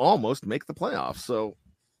team almost make the playoffs. So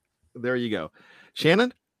there you go,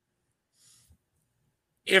 Shannon.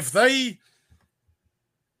 If they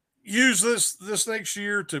use this next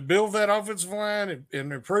year to build that offensive line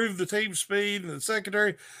and improve the team speed and the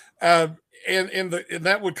secondary, and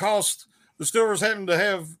that would cost the Steelers having to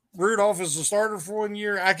have Rudolph as a starter for 1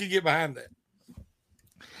 year, I could get behind that.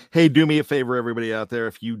 Hey, do me a favor, everybody out there.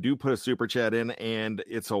 If you do put a super chat in and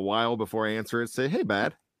it's a while before I answer it, say, hey,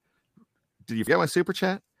 Bad, did you get my super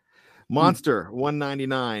chat? Monster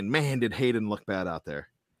 199. Man, did Hayden look bad out there.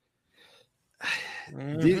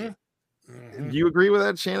 Do you agree with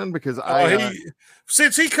that, Shannon? Because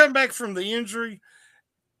since he come back from the injury,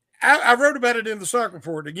 I wrote about it in the Stock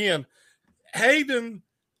Report again. Hayden,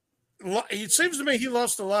 it seems to me he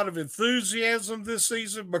lost a lot of enthusiasm this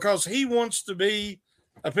season because he wants to be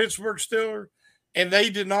a Pittsburgh Steeler, and they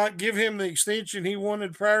did not give him the extension he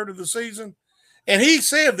wanted prior to the season. And he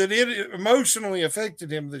said that it emotionally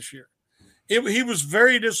affected him this year. He was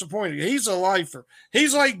very disappointed. He's a lifer.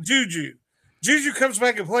 He's like Juju. Juju comes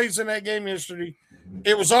back and plays in that game yesterday.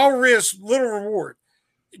 It was all risk, little reward,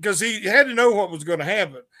 because he had to know what was going to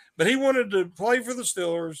happen. But he wanted to play for the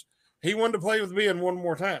Steelers. He wanted to play with Ben one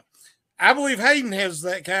more time. I believe Hayden has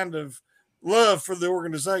that kind of love for the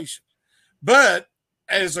organization. But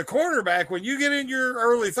as a quarterback, when you get in your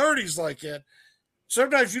early 30s like that,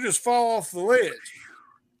 sometimes you just fall off the ledge.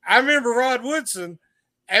 I remember Rod Woodson,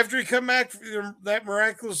 after he come back from that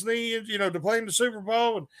miraculous knee, to play in the Super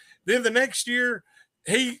Bowl, and then the next year,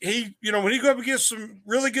 he when he go up against some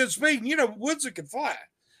really good speed, Woodson could fly,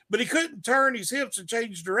 but he couldn't turn his hips and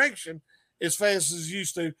change direction as fast as he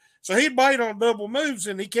used to. So he'd bite on double moves,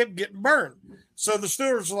 and he kept getting burned. So the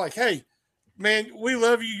Steelers were like, hey, man, we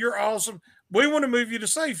love you. You're awesome. We want to move you to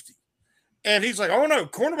safety. And he's like, oh, no,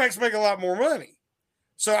 cornerbacks make a lot more money.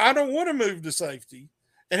 So I don't want to move to safety.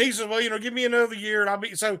 And he said, well, give me another year and I'll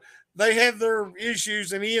be. So they had their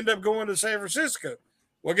issues, and he ended up going to San Francisco.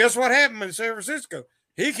 Well, guess what happened in San Francisco?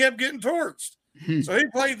 He kept getting torched. So he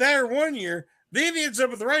played there 1 year. Then he ends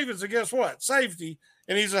up with the Ravens, and guess what? Safety.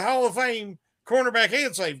 And he's a Hall of Fame cornerback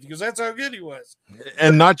and safety because that's how good he was.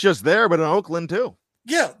 And not just there, but in Oakland too.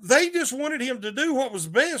 Yeah, they just wanted him to do what was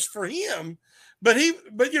best for him. But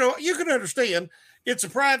you can understand it's a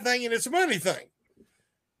pride thing and it's a money thing.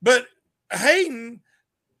 But Hayden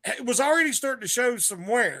was already starting to show some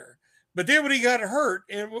wear. But then when he got hurt,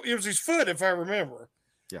 and it was his foot, if I remember.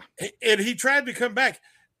 Yeah. And he tried to come back.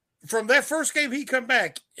 From that first game he come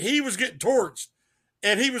back, he was getting torched.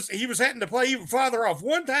 And he was having to play even farther off.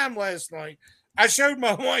 One time last night, I showed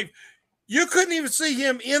my wife, you couldn't even see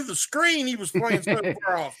him in the screen. He was playing so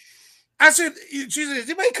far off. I said, she said, is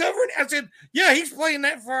anybody covering? I said, yeah, he's playing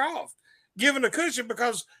that far off, giving a cushion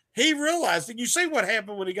because he realized, and you see what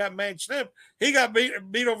happened when he got matched up. He got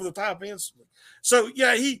beat over the top instantly. So,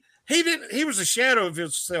 yeah, he was a shadow of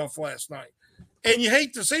himself last night. And you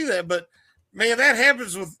hate to see that, but, man, that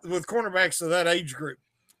happens with cornerbacks of that age group.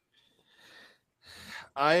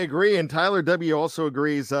 I agree. And Tyler W. also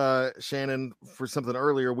agrees, Shannon, for something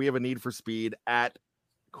earlier. We have a need for speed at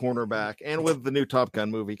cornerback, and with the new Top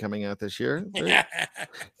Gun movie coming out this year.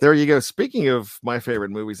 There you go. Speaking of my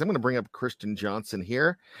favorite movies, I'm going to bring up Christian Johnson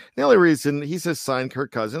here. The only reason he says sign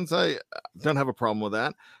Kirk Cousins, I don't have a problem with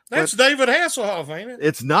that. That's David Hasselhoff, ain't it?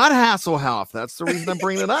 It's not Hasselhoff. That's the reason I'm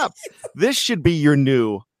bringing it up. This should be your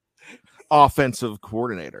new offensive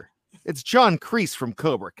coordinator. It's John Kreese from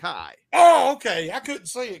Cobra Kai. Oh, okay. I couldn't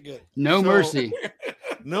say it good. No mercy.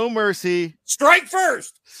 No mercy. Strike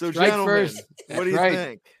first. So, Strike gentlemen, first. what do you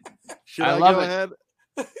think? Should I I love go it. ahead?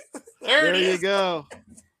 There you go.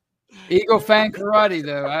 Eagle Fang Karate,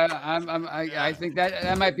 though. I think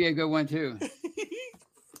that might be a good one too.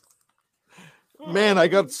 Man, I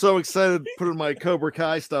got so excited putting my Cobra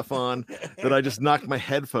Kai stuff on that I just knocked my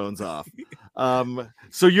headphones off.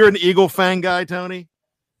 So you're an Eagle fan guy, Tony?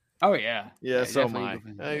 Oh yeah. Yeah, so am I.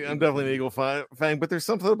 I'm definitely an Eagle fan, but there's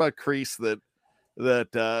something about Kreese that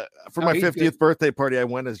for my 50th good. birthday party, I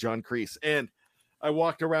went as John Kreese, and I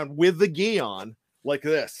walked around with the gi on like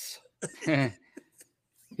this.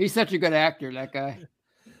 He's such a good actor, that guy.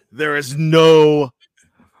 There is no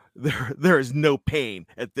pain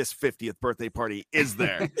at this 50th birthday party, is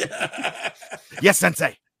there? Yes,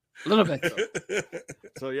 Sensei. A little bit.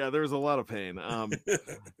 So yeah, there's a lot of pain.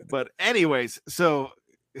 But anyways, so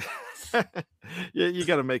you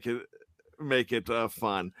got to make it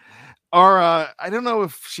fun. I don't know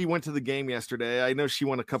if she went to the game yesterday. I know she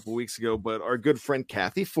went a couple weeks ago, but our good friend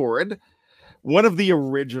Kathy Ford, one of the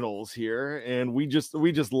originals here, and we just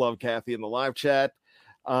love Kathy in the live chat.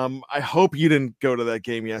 I hope you didn't go to that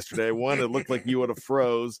game yesterday. One, it looked like you would have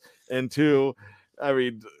froze, and two, I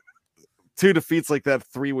mean, 2 defeats like that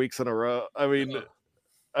 3 weeks in a row. I mean,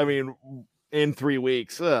 in 3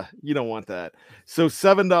 weeks, you don't want that. So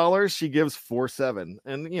 $7, she gives 4-7,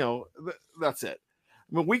 and that's it.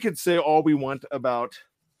 I mean, we could say all we want about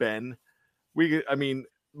Ben. Man,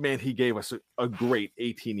 he gave us a great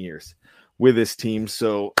 18 years with this team.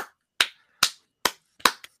 So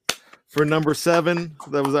for number 7,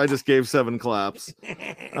 I just gave 7 claps.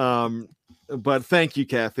 But thank you,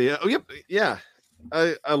 Kathy. Oh, yep, yeah,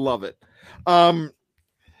 I love it.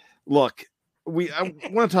 Look, I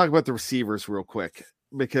want to talk about the receivers real quick,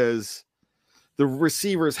 because the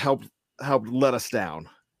receivers helped let us down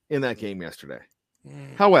in that game yesterday.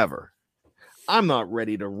 However, I'm not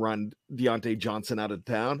ready to run Deontay Johnson out of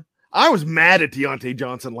town. I was mad at Deontay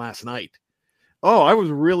Johnson last night. Oh, I was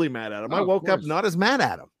really mad at him. I woke up not as mad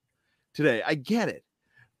at him today. I get it.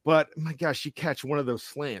 But my gosh, you catch one of those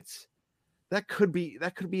slants. That could be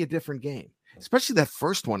a different game. Especially that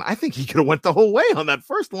first one. I think he could have went the whole way on that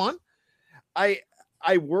first one. I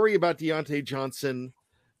worry about Deontay Johnson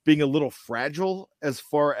being a little fragile as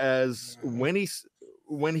far as when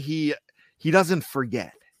he doesn't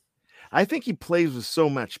forget. I think he plays with so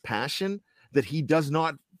much passion that he does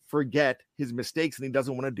not forget his mistakes, and he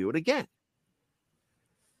doesn't want to do it again.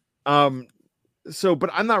 But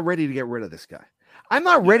I'm not ready to get rid of this guy. I'm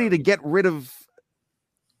not ready to get rid of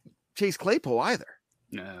Chase Claypool either.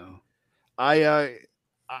 No. I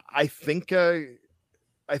think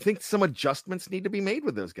some adjustments need to be made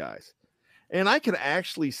with those guys. And I could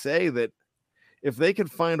actually say that if they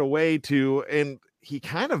could find a way to, and he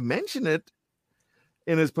kind of mentioned it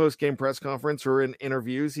in his post-game press conference or in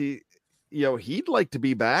interviews, he'd like to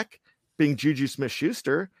be back being Juju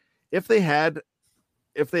Smith-Schuster if they have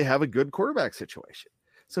a good quarterback situation.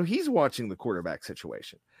 So he's watching the quarterback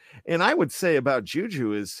situation. And I would say about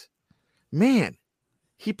Juju is, man,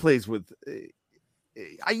 he plays with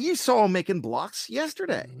you saw him making blocks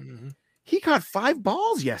yesterday. Mm-hmm. He caught 5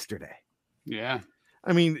 balls yesterday. Yeah.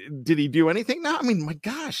 I mean, did he do anything? No. I mean, my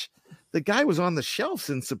gosh, the guy was on the shelf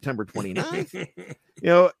since September 29th.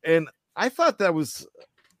 And I thought that's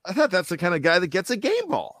the kind of guy that gets a game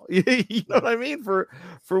ball. You know what I mean? For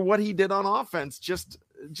what he did on offense, just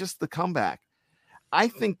the comeback. I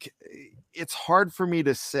think it's hard for me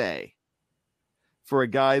to say for a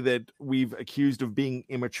guy that we've accused of being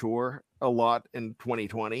immature a lot in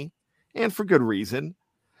 2020, and for good reason.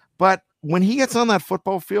 But when he gets on that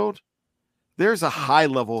football field, there's a high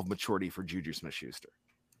level of maturity for Juju Smith-Schuster.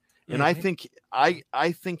 And I think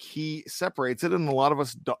he separates it, and a lot of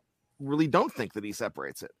us really don't think that he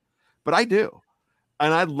separates it. But I do.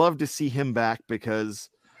 And I'd love to see him back, because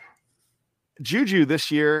Juju this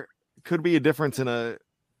year could be a difference in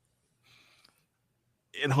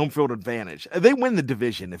home field advantage. They win the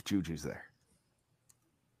division if Juju's there.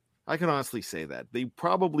 I can honestly say that. They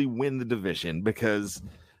probably win the division because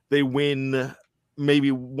they win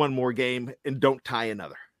maybe one more game and don't tie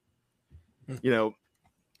another.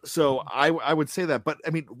 So I would say that. But,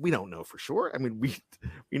 I mean, we don't know for sure. I mean, we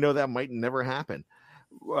know that might never happen.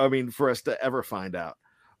 I mean, for us to ever find out.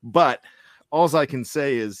 But all I can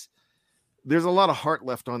say is there's a lot of heart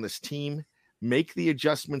left on this team. Make the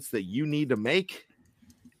adjustments that you need to make,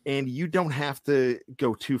 and you don't have to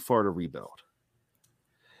go too far to rebuild.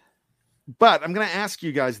 But I'm going to ask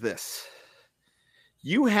you guys this.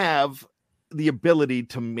 You have the ability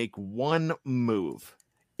to make one move.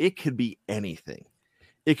 It could be anything.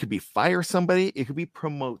 It could be fire somebody. It could be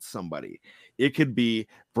promote somebody. It could be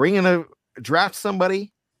draft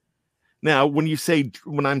somebody. Now, when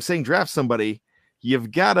I'm saying draft somebody,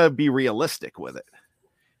 you've got to be realistic with it.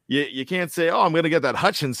 You can't say, oh, I'm going to get that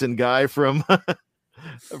Hutchinson guy from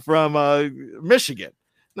Michigan.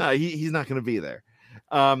 No, he's not going to be there.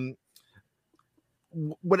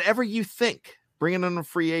 Whatever you think, bringing in a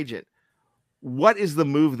free agent, what is the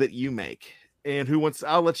move that you make? And who wants?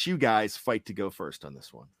 I'll let you guys fight to go first on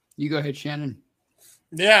this one. You go ahead, Shannon.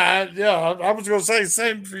 Yeah, I was going to say the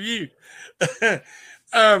same for you, because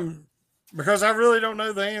I really don't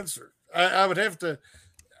know the answer. I would have to.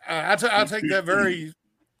 I take that very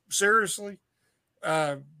seriously,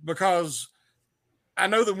 because I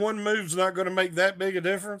know that one move's not going to make that big a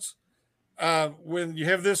difference when you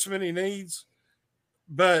have this many needs.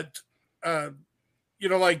 But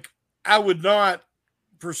like, I would not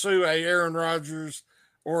pursue a Aaron Rodgers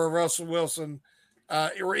or a Russell Wilson.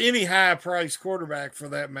 Or any high-priced quarterback for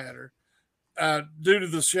that matter, due to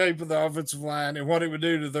the shape of the offensive line and what it would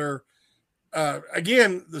do to their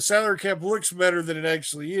again, the salary cap looks better than it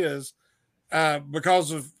actually is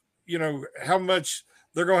because of, how much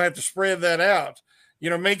they're going to have to spread that out.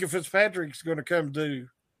 Minkah Fitzpatrick's going to come due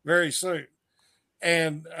very soon.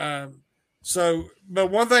 And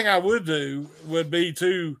but one thing I would do would be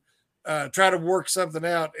to try to work something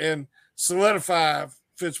out and solidify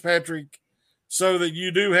Fitzpatrick so that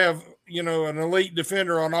you do have, an elite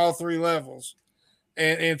defender on all three levels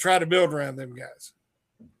and try to build around them guys.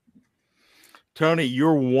 Tony,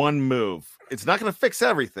 your one move. It's not going to fix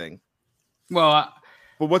everything. Well,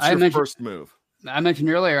 but what's your first move? I mentioned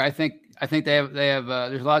earlier, I think they have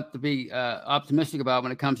there's a lot to be optimistic about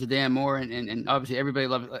when it comes to Dan Moore. And obviously everybody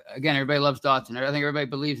loves Dotson. I think everybody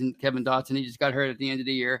believes in Kevin Dotson. He just got hurt at the end of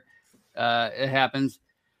the year. It happens.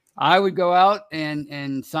 I would go out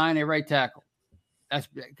and sign a right tackle.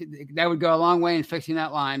 That would go a long way in fixing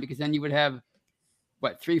that line, because then you would have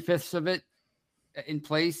 3/5 of it in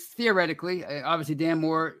place theoretically. Obviously, Dan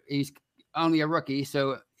Moore, he's only a rookie,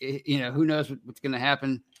 so who knows what's going to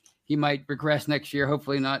happen. He might regress next year.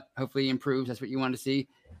 Hopefully not. Hopefully he improves. That's what you want to see.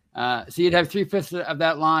 So you'd have 3/5 of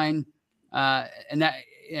that line, and that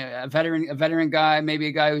a veteran guy, maybe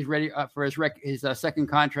a guy who's ready for his second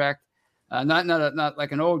contract. Not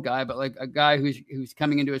like an old guy, but like a guy who's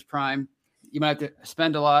coming into his prime. You might have to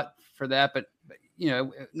spend a lot for that, but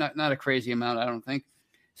not a crazy amount, I don't think.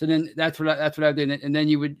 So then that's what I did, and then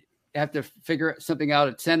you would have to figure something out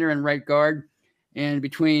at center and right guard, and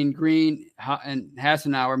between Green and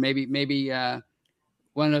Hassenauer, maybe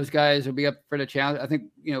one of those guys will be up for the challenge. I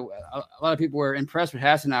think a lot of people were impressed with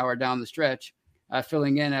Hassenauer down the stretch,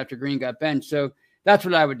 filling in after Green got benched. So that's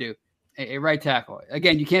what I would do, a right tackle.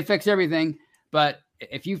 Again, you can't fix everything, but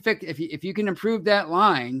if you can improve that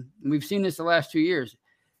line, and we've seen this the last 2 years,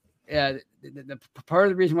 the part of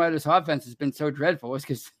the reason why this offense has been so dreadful is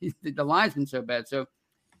because the line's been so bad. So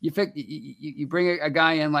you bring a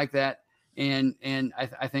guy in like that, and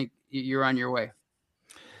I think you're on your way.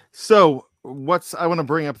 So I want to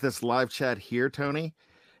bring up this live chat here, Tony,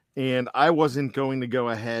 and I wasn't going to go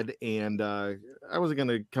ahead and I wasn't going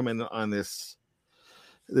to come in on this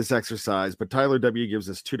exercise, but Tyler W gives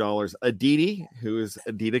us $2. Aditi, who is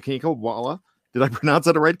Adita Kinkawala, did I pronounce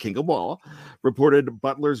that right? Kinkawala, reported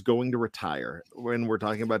Butler's going to retire when we're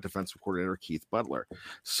talking about defensive coordinator Keith Butler.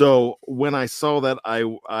 So when I saw that,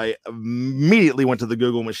 I immediately went to the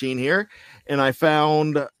Google machine here, and I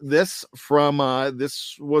found this from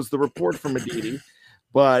this was the report from Aditi,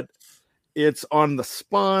 but it's on the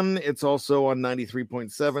Spun. It's also on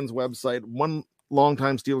 93.7's website. One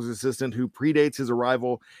longtime Steelers assistant who predates his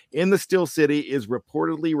arrival in the Steel City is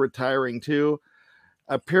reportedly retiring too.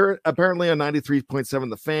 Apparently on 93.7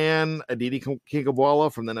 The Fan, Aditi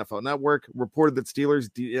Kinkawala from the NFL Network reported that Steelers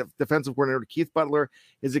defensive coordinator Keith Butler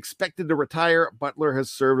is expected to retire. Butler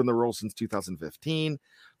has served in the role since 2015,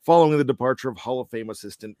 following the departure of Hall of Fame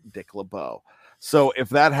assistant Dick LeBeau. So if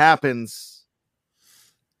that happens,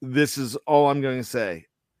 this is all I'm going to say.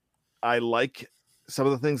 I like some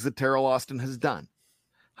of the things that Terrell Austin has done.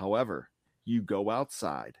 However, you go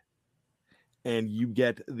outside and you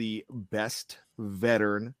get the best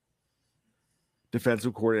veteran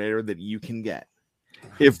defensive coordinator that you can get.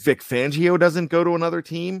 If Vic Fangio doesn't go to another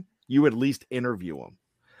team, you at least interview him.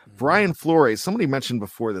 Brian Flores, somebody mentioned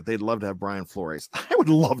before that they'd love to have Brian Flores. I would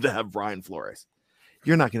love to have Brian Flores.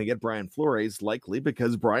 You're not going to get Brian Flores likely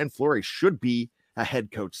because Brian Flores should be a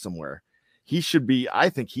head coach somewhere. He should be, I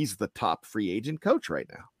think he's the top free agent coach right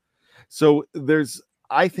now. So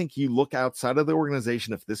I think you look outside of the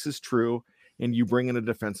organization if this is true and you bring in a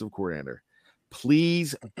defensive coordinator.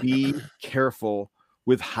 Please be careful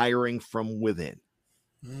with hiring from within.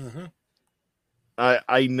 Mm-hmm.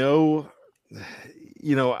 I know,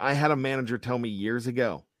 I had a manager tell me years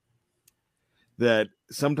ago that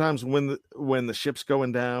sometimes when the ship's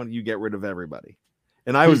going down, you get rid of everybody.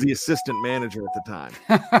 And I was the assistant manager at the time.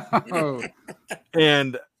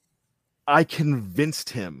 And I convinced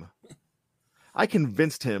him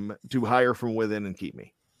to hire from within and keep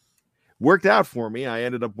me. worked out for me. I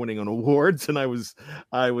ended up winning on awards, and I was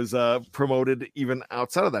promoted even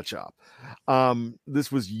outside of that job.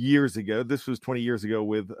 This was years ago. This was 20 years ago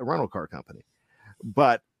with a rental car company.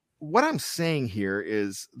 But what I'm saying here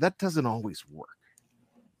is that doesn't always work.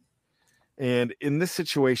 And in this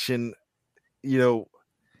situation,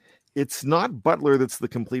 it's not Butler that's the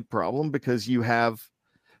complete problem, because you have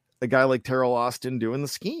a guy like Terrell Austin doing the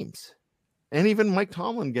schemes, and even Mike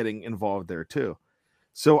Tomlin getting involved there too.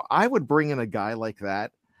 So I would bring in a guy like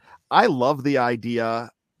that. I love the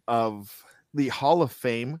idea of the Hall of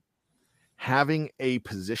Fame having a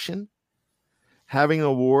position, having an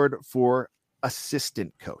award for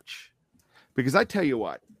assistant coach. Because I tell you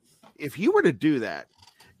what, if you were to do that,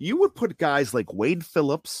 you would put guys like Wade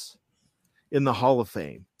Phillips in the Hall of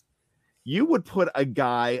Fame. You would put a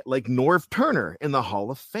guy like Norv Turner in the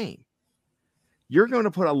Hall of Fame. You're going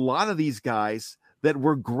to put a lot of these guys that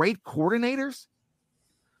were great coordinators,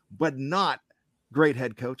 but not great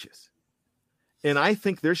head coaches. And I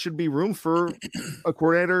think there should be room for a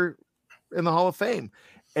coordinator in the Hall of Fame.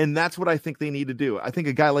 And that's what I think they need to do. I think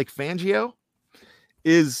a guy like Fangio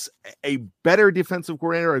is a better defensive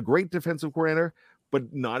coordinator, a great defensive coordinator,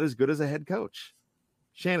 but not as good as a head coach.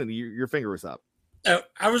 Shannon, your finger was up.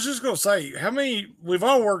 I was just going to say, we've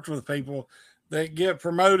all worked with people that get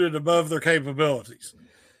promoted above their capabilities.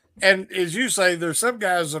 And as you say, there's some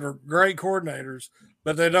guys that are great coordinators,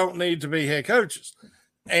 but they don't need to be head coaches.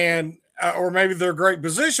 And, or maybe they're a great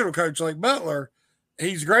positional coach like Butler.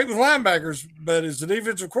 He's great with linebackers, but as the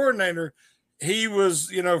defensive coordinator, he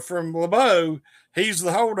was, from LeBeau, he's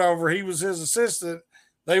the holdover. He was his assistant.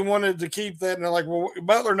 They wanted to keep that. And they're like, well,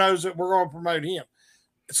 Butler knows that we're going to promote him.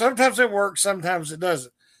 Sometimes it works, sometimes it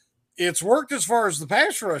doesn't. It's worked as far as the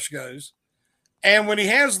pass rush goes. And when he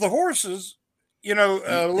has the horses,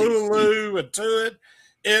 Lulu and Tuitt,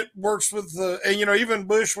 it works with even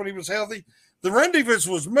Bush when he was healthy. The run defense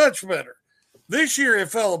was much better. This year it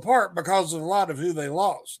fell apart because of a lot of who they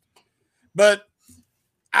lost. But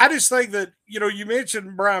I just think that, you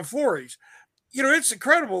mentioned Brian Flores. It's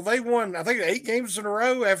incredible. They won, I think, 8 games in a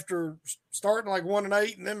row after starting like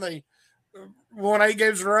 1-8, and then they won 8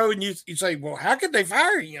 games in a row, and you say, well, how could they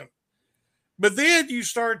fire him? But then you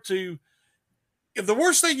start to, if the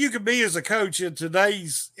worst thing you could be as a coach in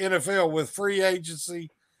today's NFL with free agency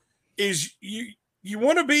is you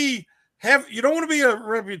want to be, you don't want to be a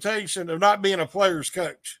reputation of not being a player's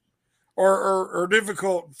coach or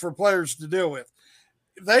difficult for players to deal with.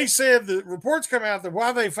 They said the reports come out that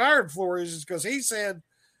why they fired Flores is because he said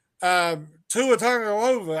Tua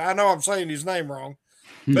Tagovailoa, I know I'm saying his name wrong,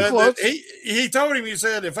 but he told him, he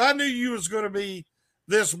said, if I knew you was going to be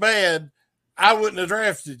this bad, I wouldn't have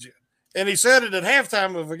drafted you. And he said it at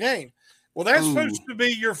halftime of a game. Well, that's supposed to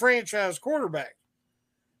be your franchise quarterback.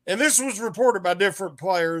 And this was reported by different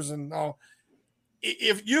players and all.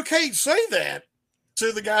 If you can't say that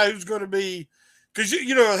to the guy who's going to be, because,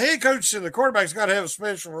 a head coach and the quarterback's got to have a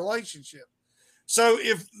special relationship. So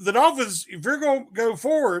if the Dolphins, if you're going to go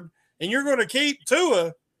forward and you're going to keep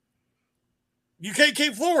Tua, you can't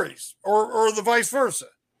keep Flores or the vice versa.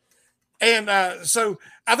 And so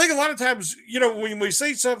I think a lot of times, when we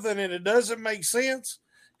see something and it doesn't make sense,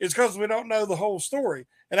 it's because we don't know the whole story.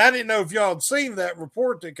 And I didn't know if y'all had seen that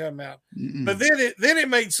report that come out, but then it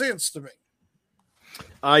made sense to me.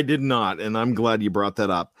 I did not, and I'm glad you brought that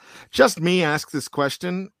up. Just me asked this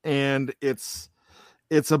question, and it's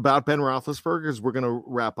about Ben Roethlisberger, because we're going to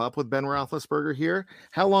wrap up with Ben Roethlisberger here.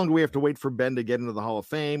 How long do we have to wait for Ben to get into the Hall of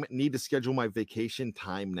Fame? Need to schedule my vacation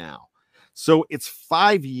time now. So it's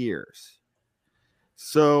 5 years.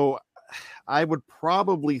 So I would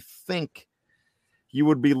probably think you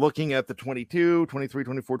would be looking at the 22, 23,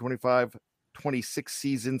 24, 25, 26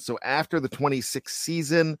 season. So after the 26th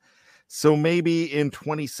season, so maybe in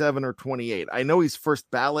 27 or 28. I know he's first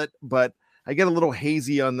ballot, but I get a little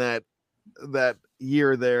hazy on that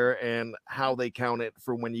year there and how they count it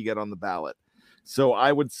for when you get on the ballot. So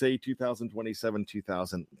I would say 2027,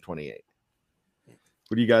 2028.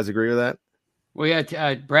 Would you guys agree with that? Well,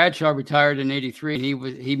 yeah, Bradshaw retired in 83, and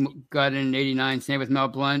he got in 89. Same with Mel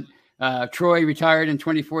Blount. Troy retired in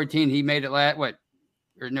 2014. He made it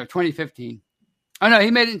 2015. Oh no,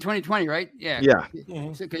 he made it in 2020, right? Yeah. Yeah.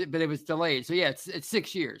 So, but it was delayed. So yeah, it's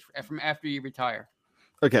 6 years from after you retire.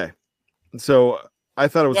 Okay. So I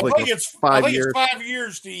thought it was it's 5 years. It's 5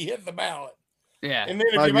 years till you hit the ballot. Yeah. And then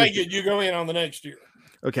if you make it, you go in on the next year.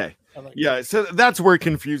 Okay. Yeah. So that's where it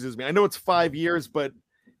confuses me. I know it's 5 years, but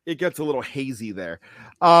it gets a little hazy there.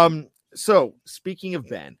 So speaking of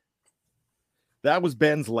Ben, that was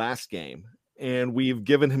Ben's last game, and we've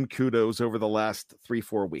given him kudos over the last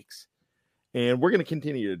 3-4 weeks. And we're going to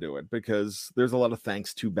continue to do it because there's a lot of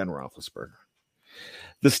thanks to Ben Roethlisberger.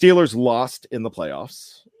 The Steelers lost in the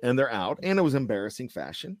playoffs, and they're out, and it was embarrassing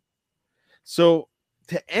fashion. So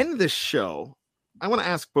to end this show, I want to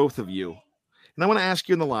ask both of you, and I want to ask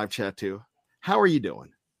you in the live chat too, how are you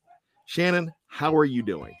doing? Shannon, how are you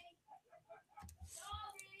doing?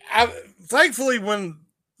 Thankfully, when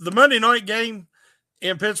the Monday night game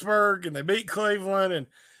in Pittsburgh and they beat Cleveland, and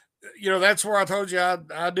that's where I told you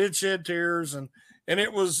I did shed tears, and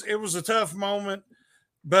it was a tough moment,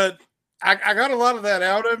 but I got a lot of that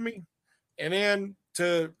out of me. And then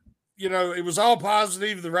it was all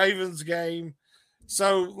positive, the Ravens game.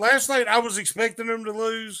 So last night I was expecting them to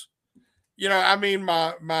lose.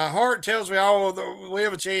 My heart tells me, we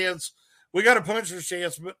have a chance. We got a puncher's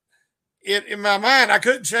chance, but in my mind, I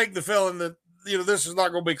couldn't shake the feeling that, this is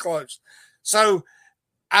not going to be close. So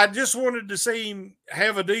I just wanted to see him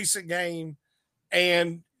have a decent game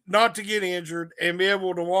and not to get injured and be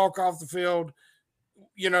able to walk off the field,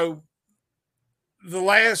 the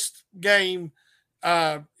last game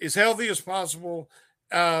as healthy as possible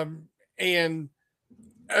and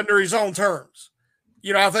under his own terms.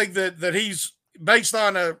 I think that he's, based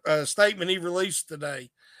on a statement he released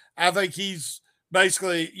today, I think he's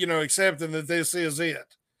basically, accepting that this is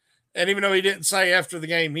it. And even though he didn't say after the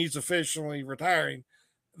game he's officially retiring,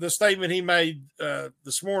 the statement he made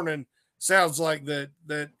this morning sounds like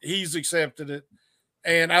that he's accepted it.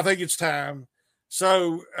 And I think it's time.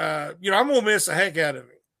 So, I'm going to miss the heck out of him.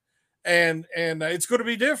 And it's going to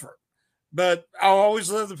be different. But I'll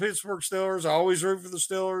always love the Pittsburgh Steelers. I always root for the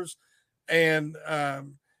Steelers. And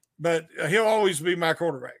but he'll always be my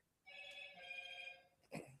quarterback.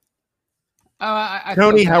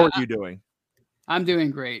 Tony, how are you doing? I'm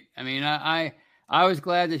doing great. I mean, I was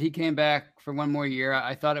glad that he came back for one more year.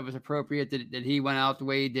 I thought it was appropriate that he went out the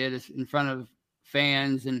way he did in front of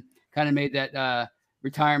fans and kind of made that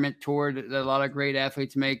retirement tour that a lot of great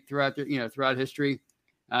athletes make throughout history.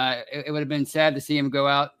 It would have been sad to see him go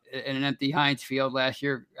out in an empty Heinz Field last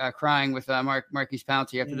year, crying with Marquise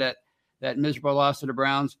Pouncey after that miserable loss to the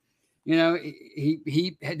Browns. He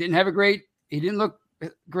didn't have he didn't look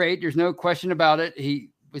great. There's no question about it. He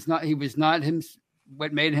was not him,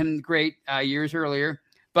 what made him great years earlier,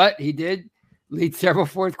 but he did lead several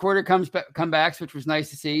fourth quarter comebacks, which was nice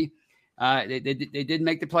to see. They did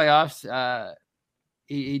make the playoffs.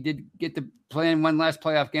 He did get to play in one last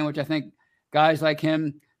playoff game, which I think guys like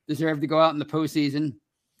him deserve to go out in the postseason.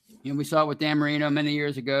 We saw it with Dan Marino many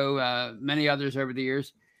years ago, many others over the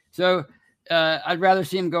years. So I'd rather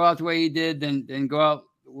see him go out the way he did than go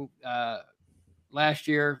out last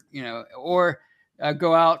year, or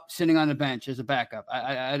go out sitting on the bench as a backup.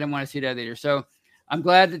 I didn't want to see that either. So I'm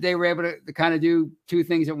glad that they were able to kind of do two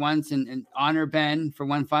things at once and honor Ben for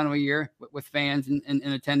one final year with fans in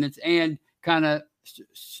attendance and kind of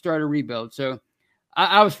start a rebuild. So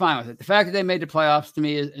I was fine with it. The fact that they made the playoffs to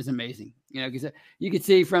me is amazing, because you could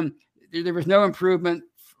see there was no improvement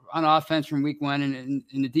on offense from week one, and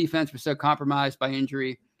the defense was so compromised by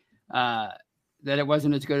injury that it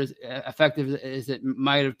wasn't as good as effective as it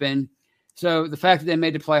might have been. So the fact that they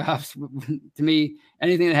made the playoffs, to me,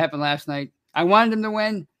 anything that happened last night, I wanted them to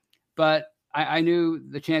win, but I knew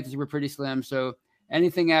the chances were pretty slim. So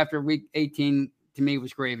anything after week 18 to me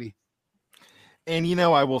was gravy. And,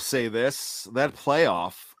 I will say this, that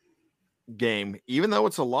playoff game, even though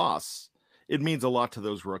it's a loss, it means a lot to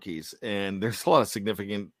those rookies. And there's a lot of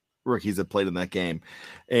significant rookies that played in that game.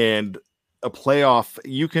 And a playoff,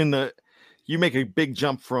 you make a big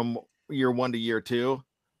jump from year one to year two,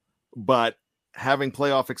 but having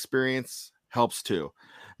playoff experience helps too.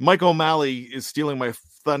 Mike O'Malley is stealing my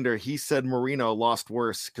thunder. He said Marino lost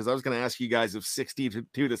worse, because I was going to ask you guys if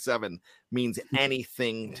 62-7 means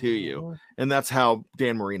anything to you. And that's how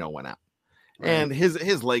Dan Marino went out. Right. And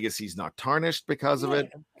his legacy's not tarnished because of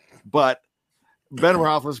it. But Ben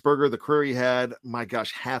Roethlisberger, the career he had, my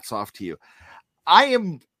gosh, hats off to you. I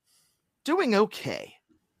am doing okay.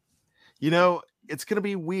 It's going to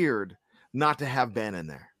be weird not to have Ben in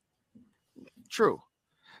there. True.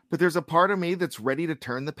 But there's a part of me that's ready to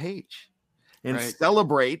turn the page and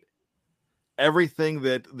celebrate everything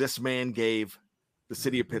that this man gave the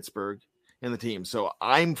city of Pittsburgh and the team. So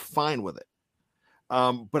I'm fine with it.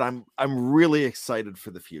 But I'm really excited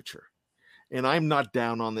for the future. And I'm not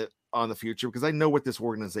down on the future, because I know what this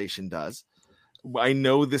organization does. I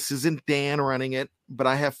know this isn't Dan running it, but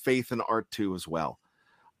I have faith in Art too as well.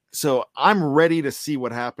 So I'm ready to see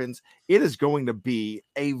what happens. It is going to be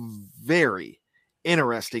a very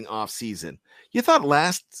interesting off season. You thought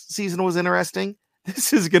last season was interesting?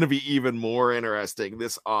 This is going to be even more interesting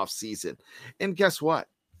this off season. And guess what?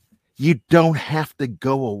 You don't have to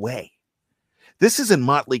go away. This isn't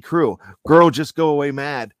Motley Crue. Girl, just go away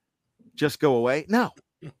mad. Just go away. No.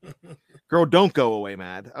 Girl, don't go away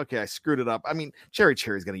mad. Okay, I screwed it up. I mean, Cherry's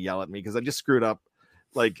going to yell at me because I just screwed up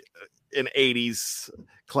like an 80s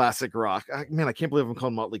classic rock. I can't believe I'm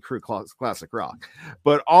calling Motley Crue classic rock.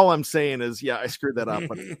 But all I'm saying is, yeah, I screwed that up.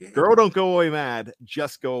 But girl, don't go away mad.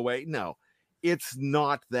 Just go away. No, it's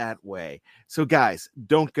not that way. So guys,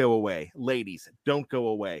 don't go away. Ladies, don't go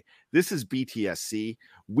away. This is BTSC.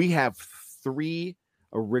 We have 3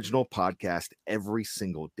 original podcasts every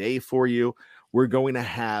single day for you. We're going to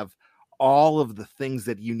have all of the things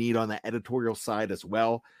that you need on the editorial side as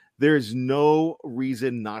well. There's no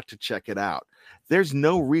reason not to check it out. There's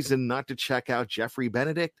no reason not to check out Jeffrey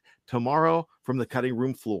Benedict tomorrow from the cutting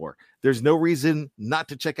room floor. There's no reason not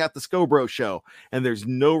to check out the Scobro show. And there's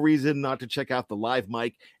no reason not to check out the Live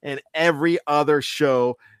Mic and every other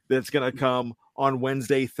show that's going to come on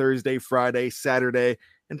Wednesday, Thursday, Friday, Saturday,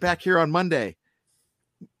 and back here on Monday.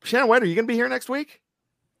 Shannon White, are you going to be here next week?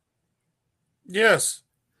 Yes.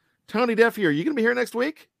 Tony Duffy, are you going to be here next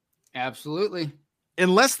week? Absolutely.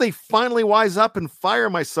 Unless they finally wise up and fire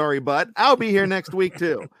my sorry butt, I'll be here next week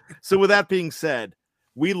too. So with that being said,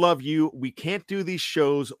 we love you. We can't do these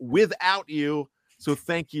shows without you. So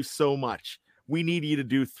thank you so much. We need you to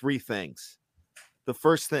do 3 things. The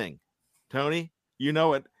first thing, Tony, you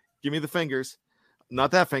know it. Give me the fingers.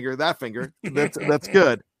 Not that finger, that finger. That's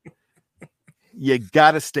good. You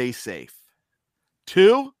got to stay safe.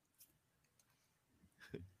 2,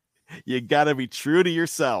 you got to be true to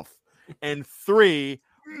yourself. And 3,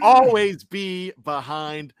 always be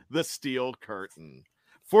behind the steel curtain.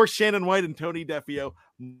 For Shannon White and Tony Defio,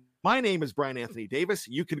 my name is Brian Anthony Davis.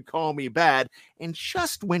 You can call me bad. And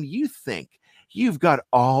just when you think you've got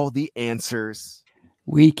all the answers,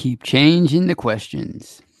 we keep changing the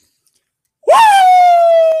questions. Woo!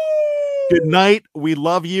 Good night. We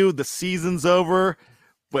love you. The season's over,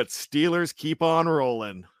 but Steelers keep on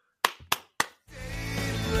rolling.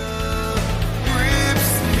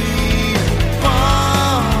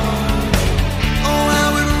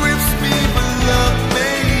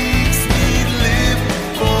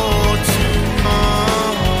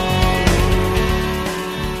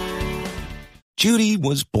 Judy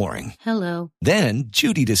was boring. Hello. Then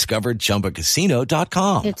Judy discovered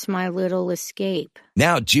ChumbaCasino.com. It's my little escape.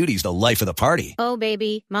 Now Judy's the life of the party. Oh,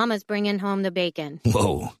 baby, mama's bringing home the bacon.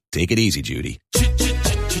 Whoa, take it easy, Judy.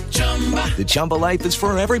 The Chumba life is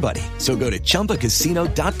for everybody. So go to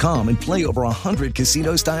ChumbaCasino.com and play over 100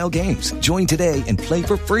 casino-style games. Join today and play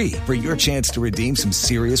for free for your chance to redeem some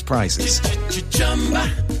serious prizes.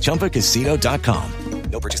 ChumbaCasino.com.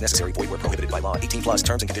 No purchase necessary. Void where prohibited by law. 18 plus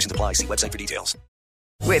terms and conditions apply. See website for details.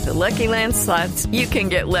 With the Lucky Land Slots, you can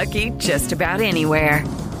get lucky just about anywhere.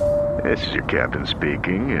 This is your captain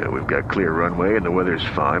speaking. We've got clear runway and the weather's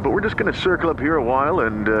fine, but we're just going to circle up here a while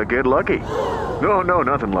and get lucky. No,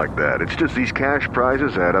 nothing like that. It's just these cash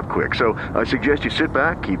prizes add up quick. So I suggest you sit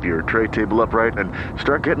back, keep your tray table upright, and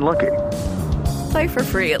start getting lucky. Play for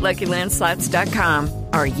free at LuckyLandSlots.com.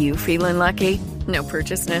 Are you feeling lucky? No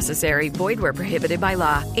purchase necessary. Void where prohibited by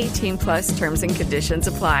law. 18 plus terms and conditions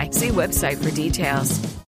apply. See website for details.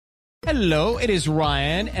 Hello, it is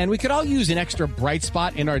Ryan, and we could all use an extra bright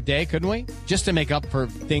spot in our day, couldn't we? Just to make up for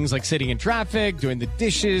things like sitting in traffic, doing the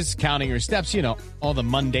dishes, counting your steps, you know, all the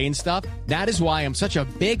mundane stuff. That is why I'm such a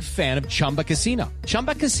big fan of Chumba Casino.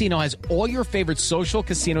 Chumba Casino has all your favorite social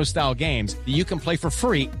casino-style games that you can play for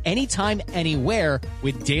free anytime, anywhere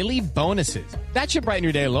with daily bonuses. That should brighten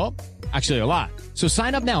your day a little. Actually, a lot. So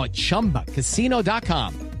sign up now at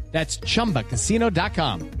ChumbaCasino.com. That's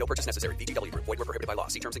ChumbaCasino.com. No purchase necessary. VGW Group. Void where prohibited by law.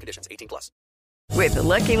 See terms and conditions. 18 plus. With the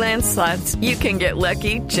Lucky Land Slots, you can get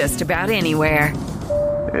lucky just about anywhere.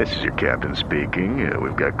 This is your captain speaking.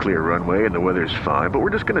 We've got clear runway and the weather's fine, but we're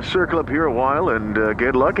just going to circle up here a while and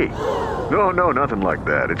get lucky. No, nothing like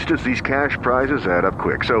that. It's just these cash prizes add up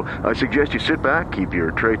quick. So I suggest you sit back, keep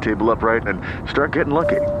your tray table upright, and start getting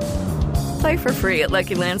lucky. Play for free at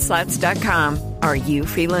LuckyLandSlots.com. Are you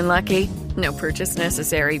feeling lucky? No purchase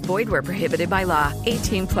necessary. Void where prohibited by law.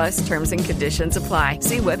 18 plus terms and conditions apply.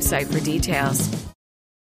 See website for details.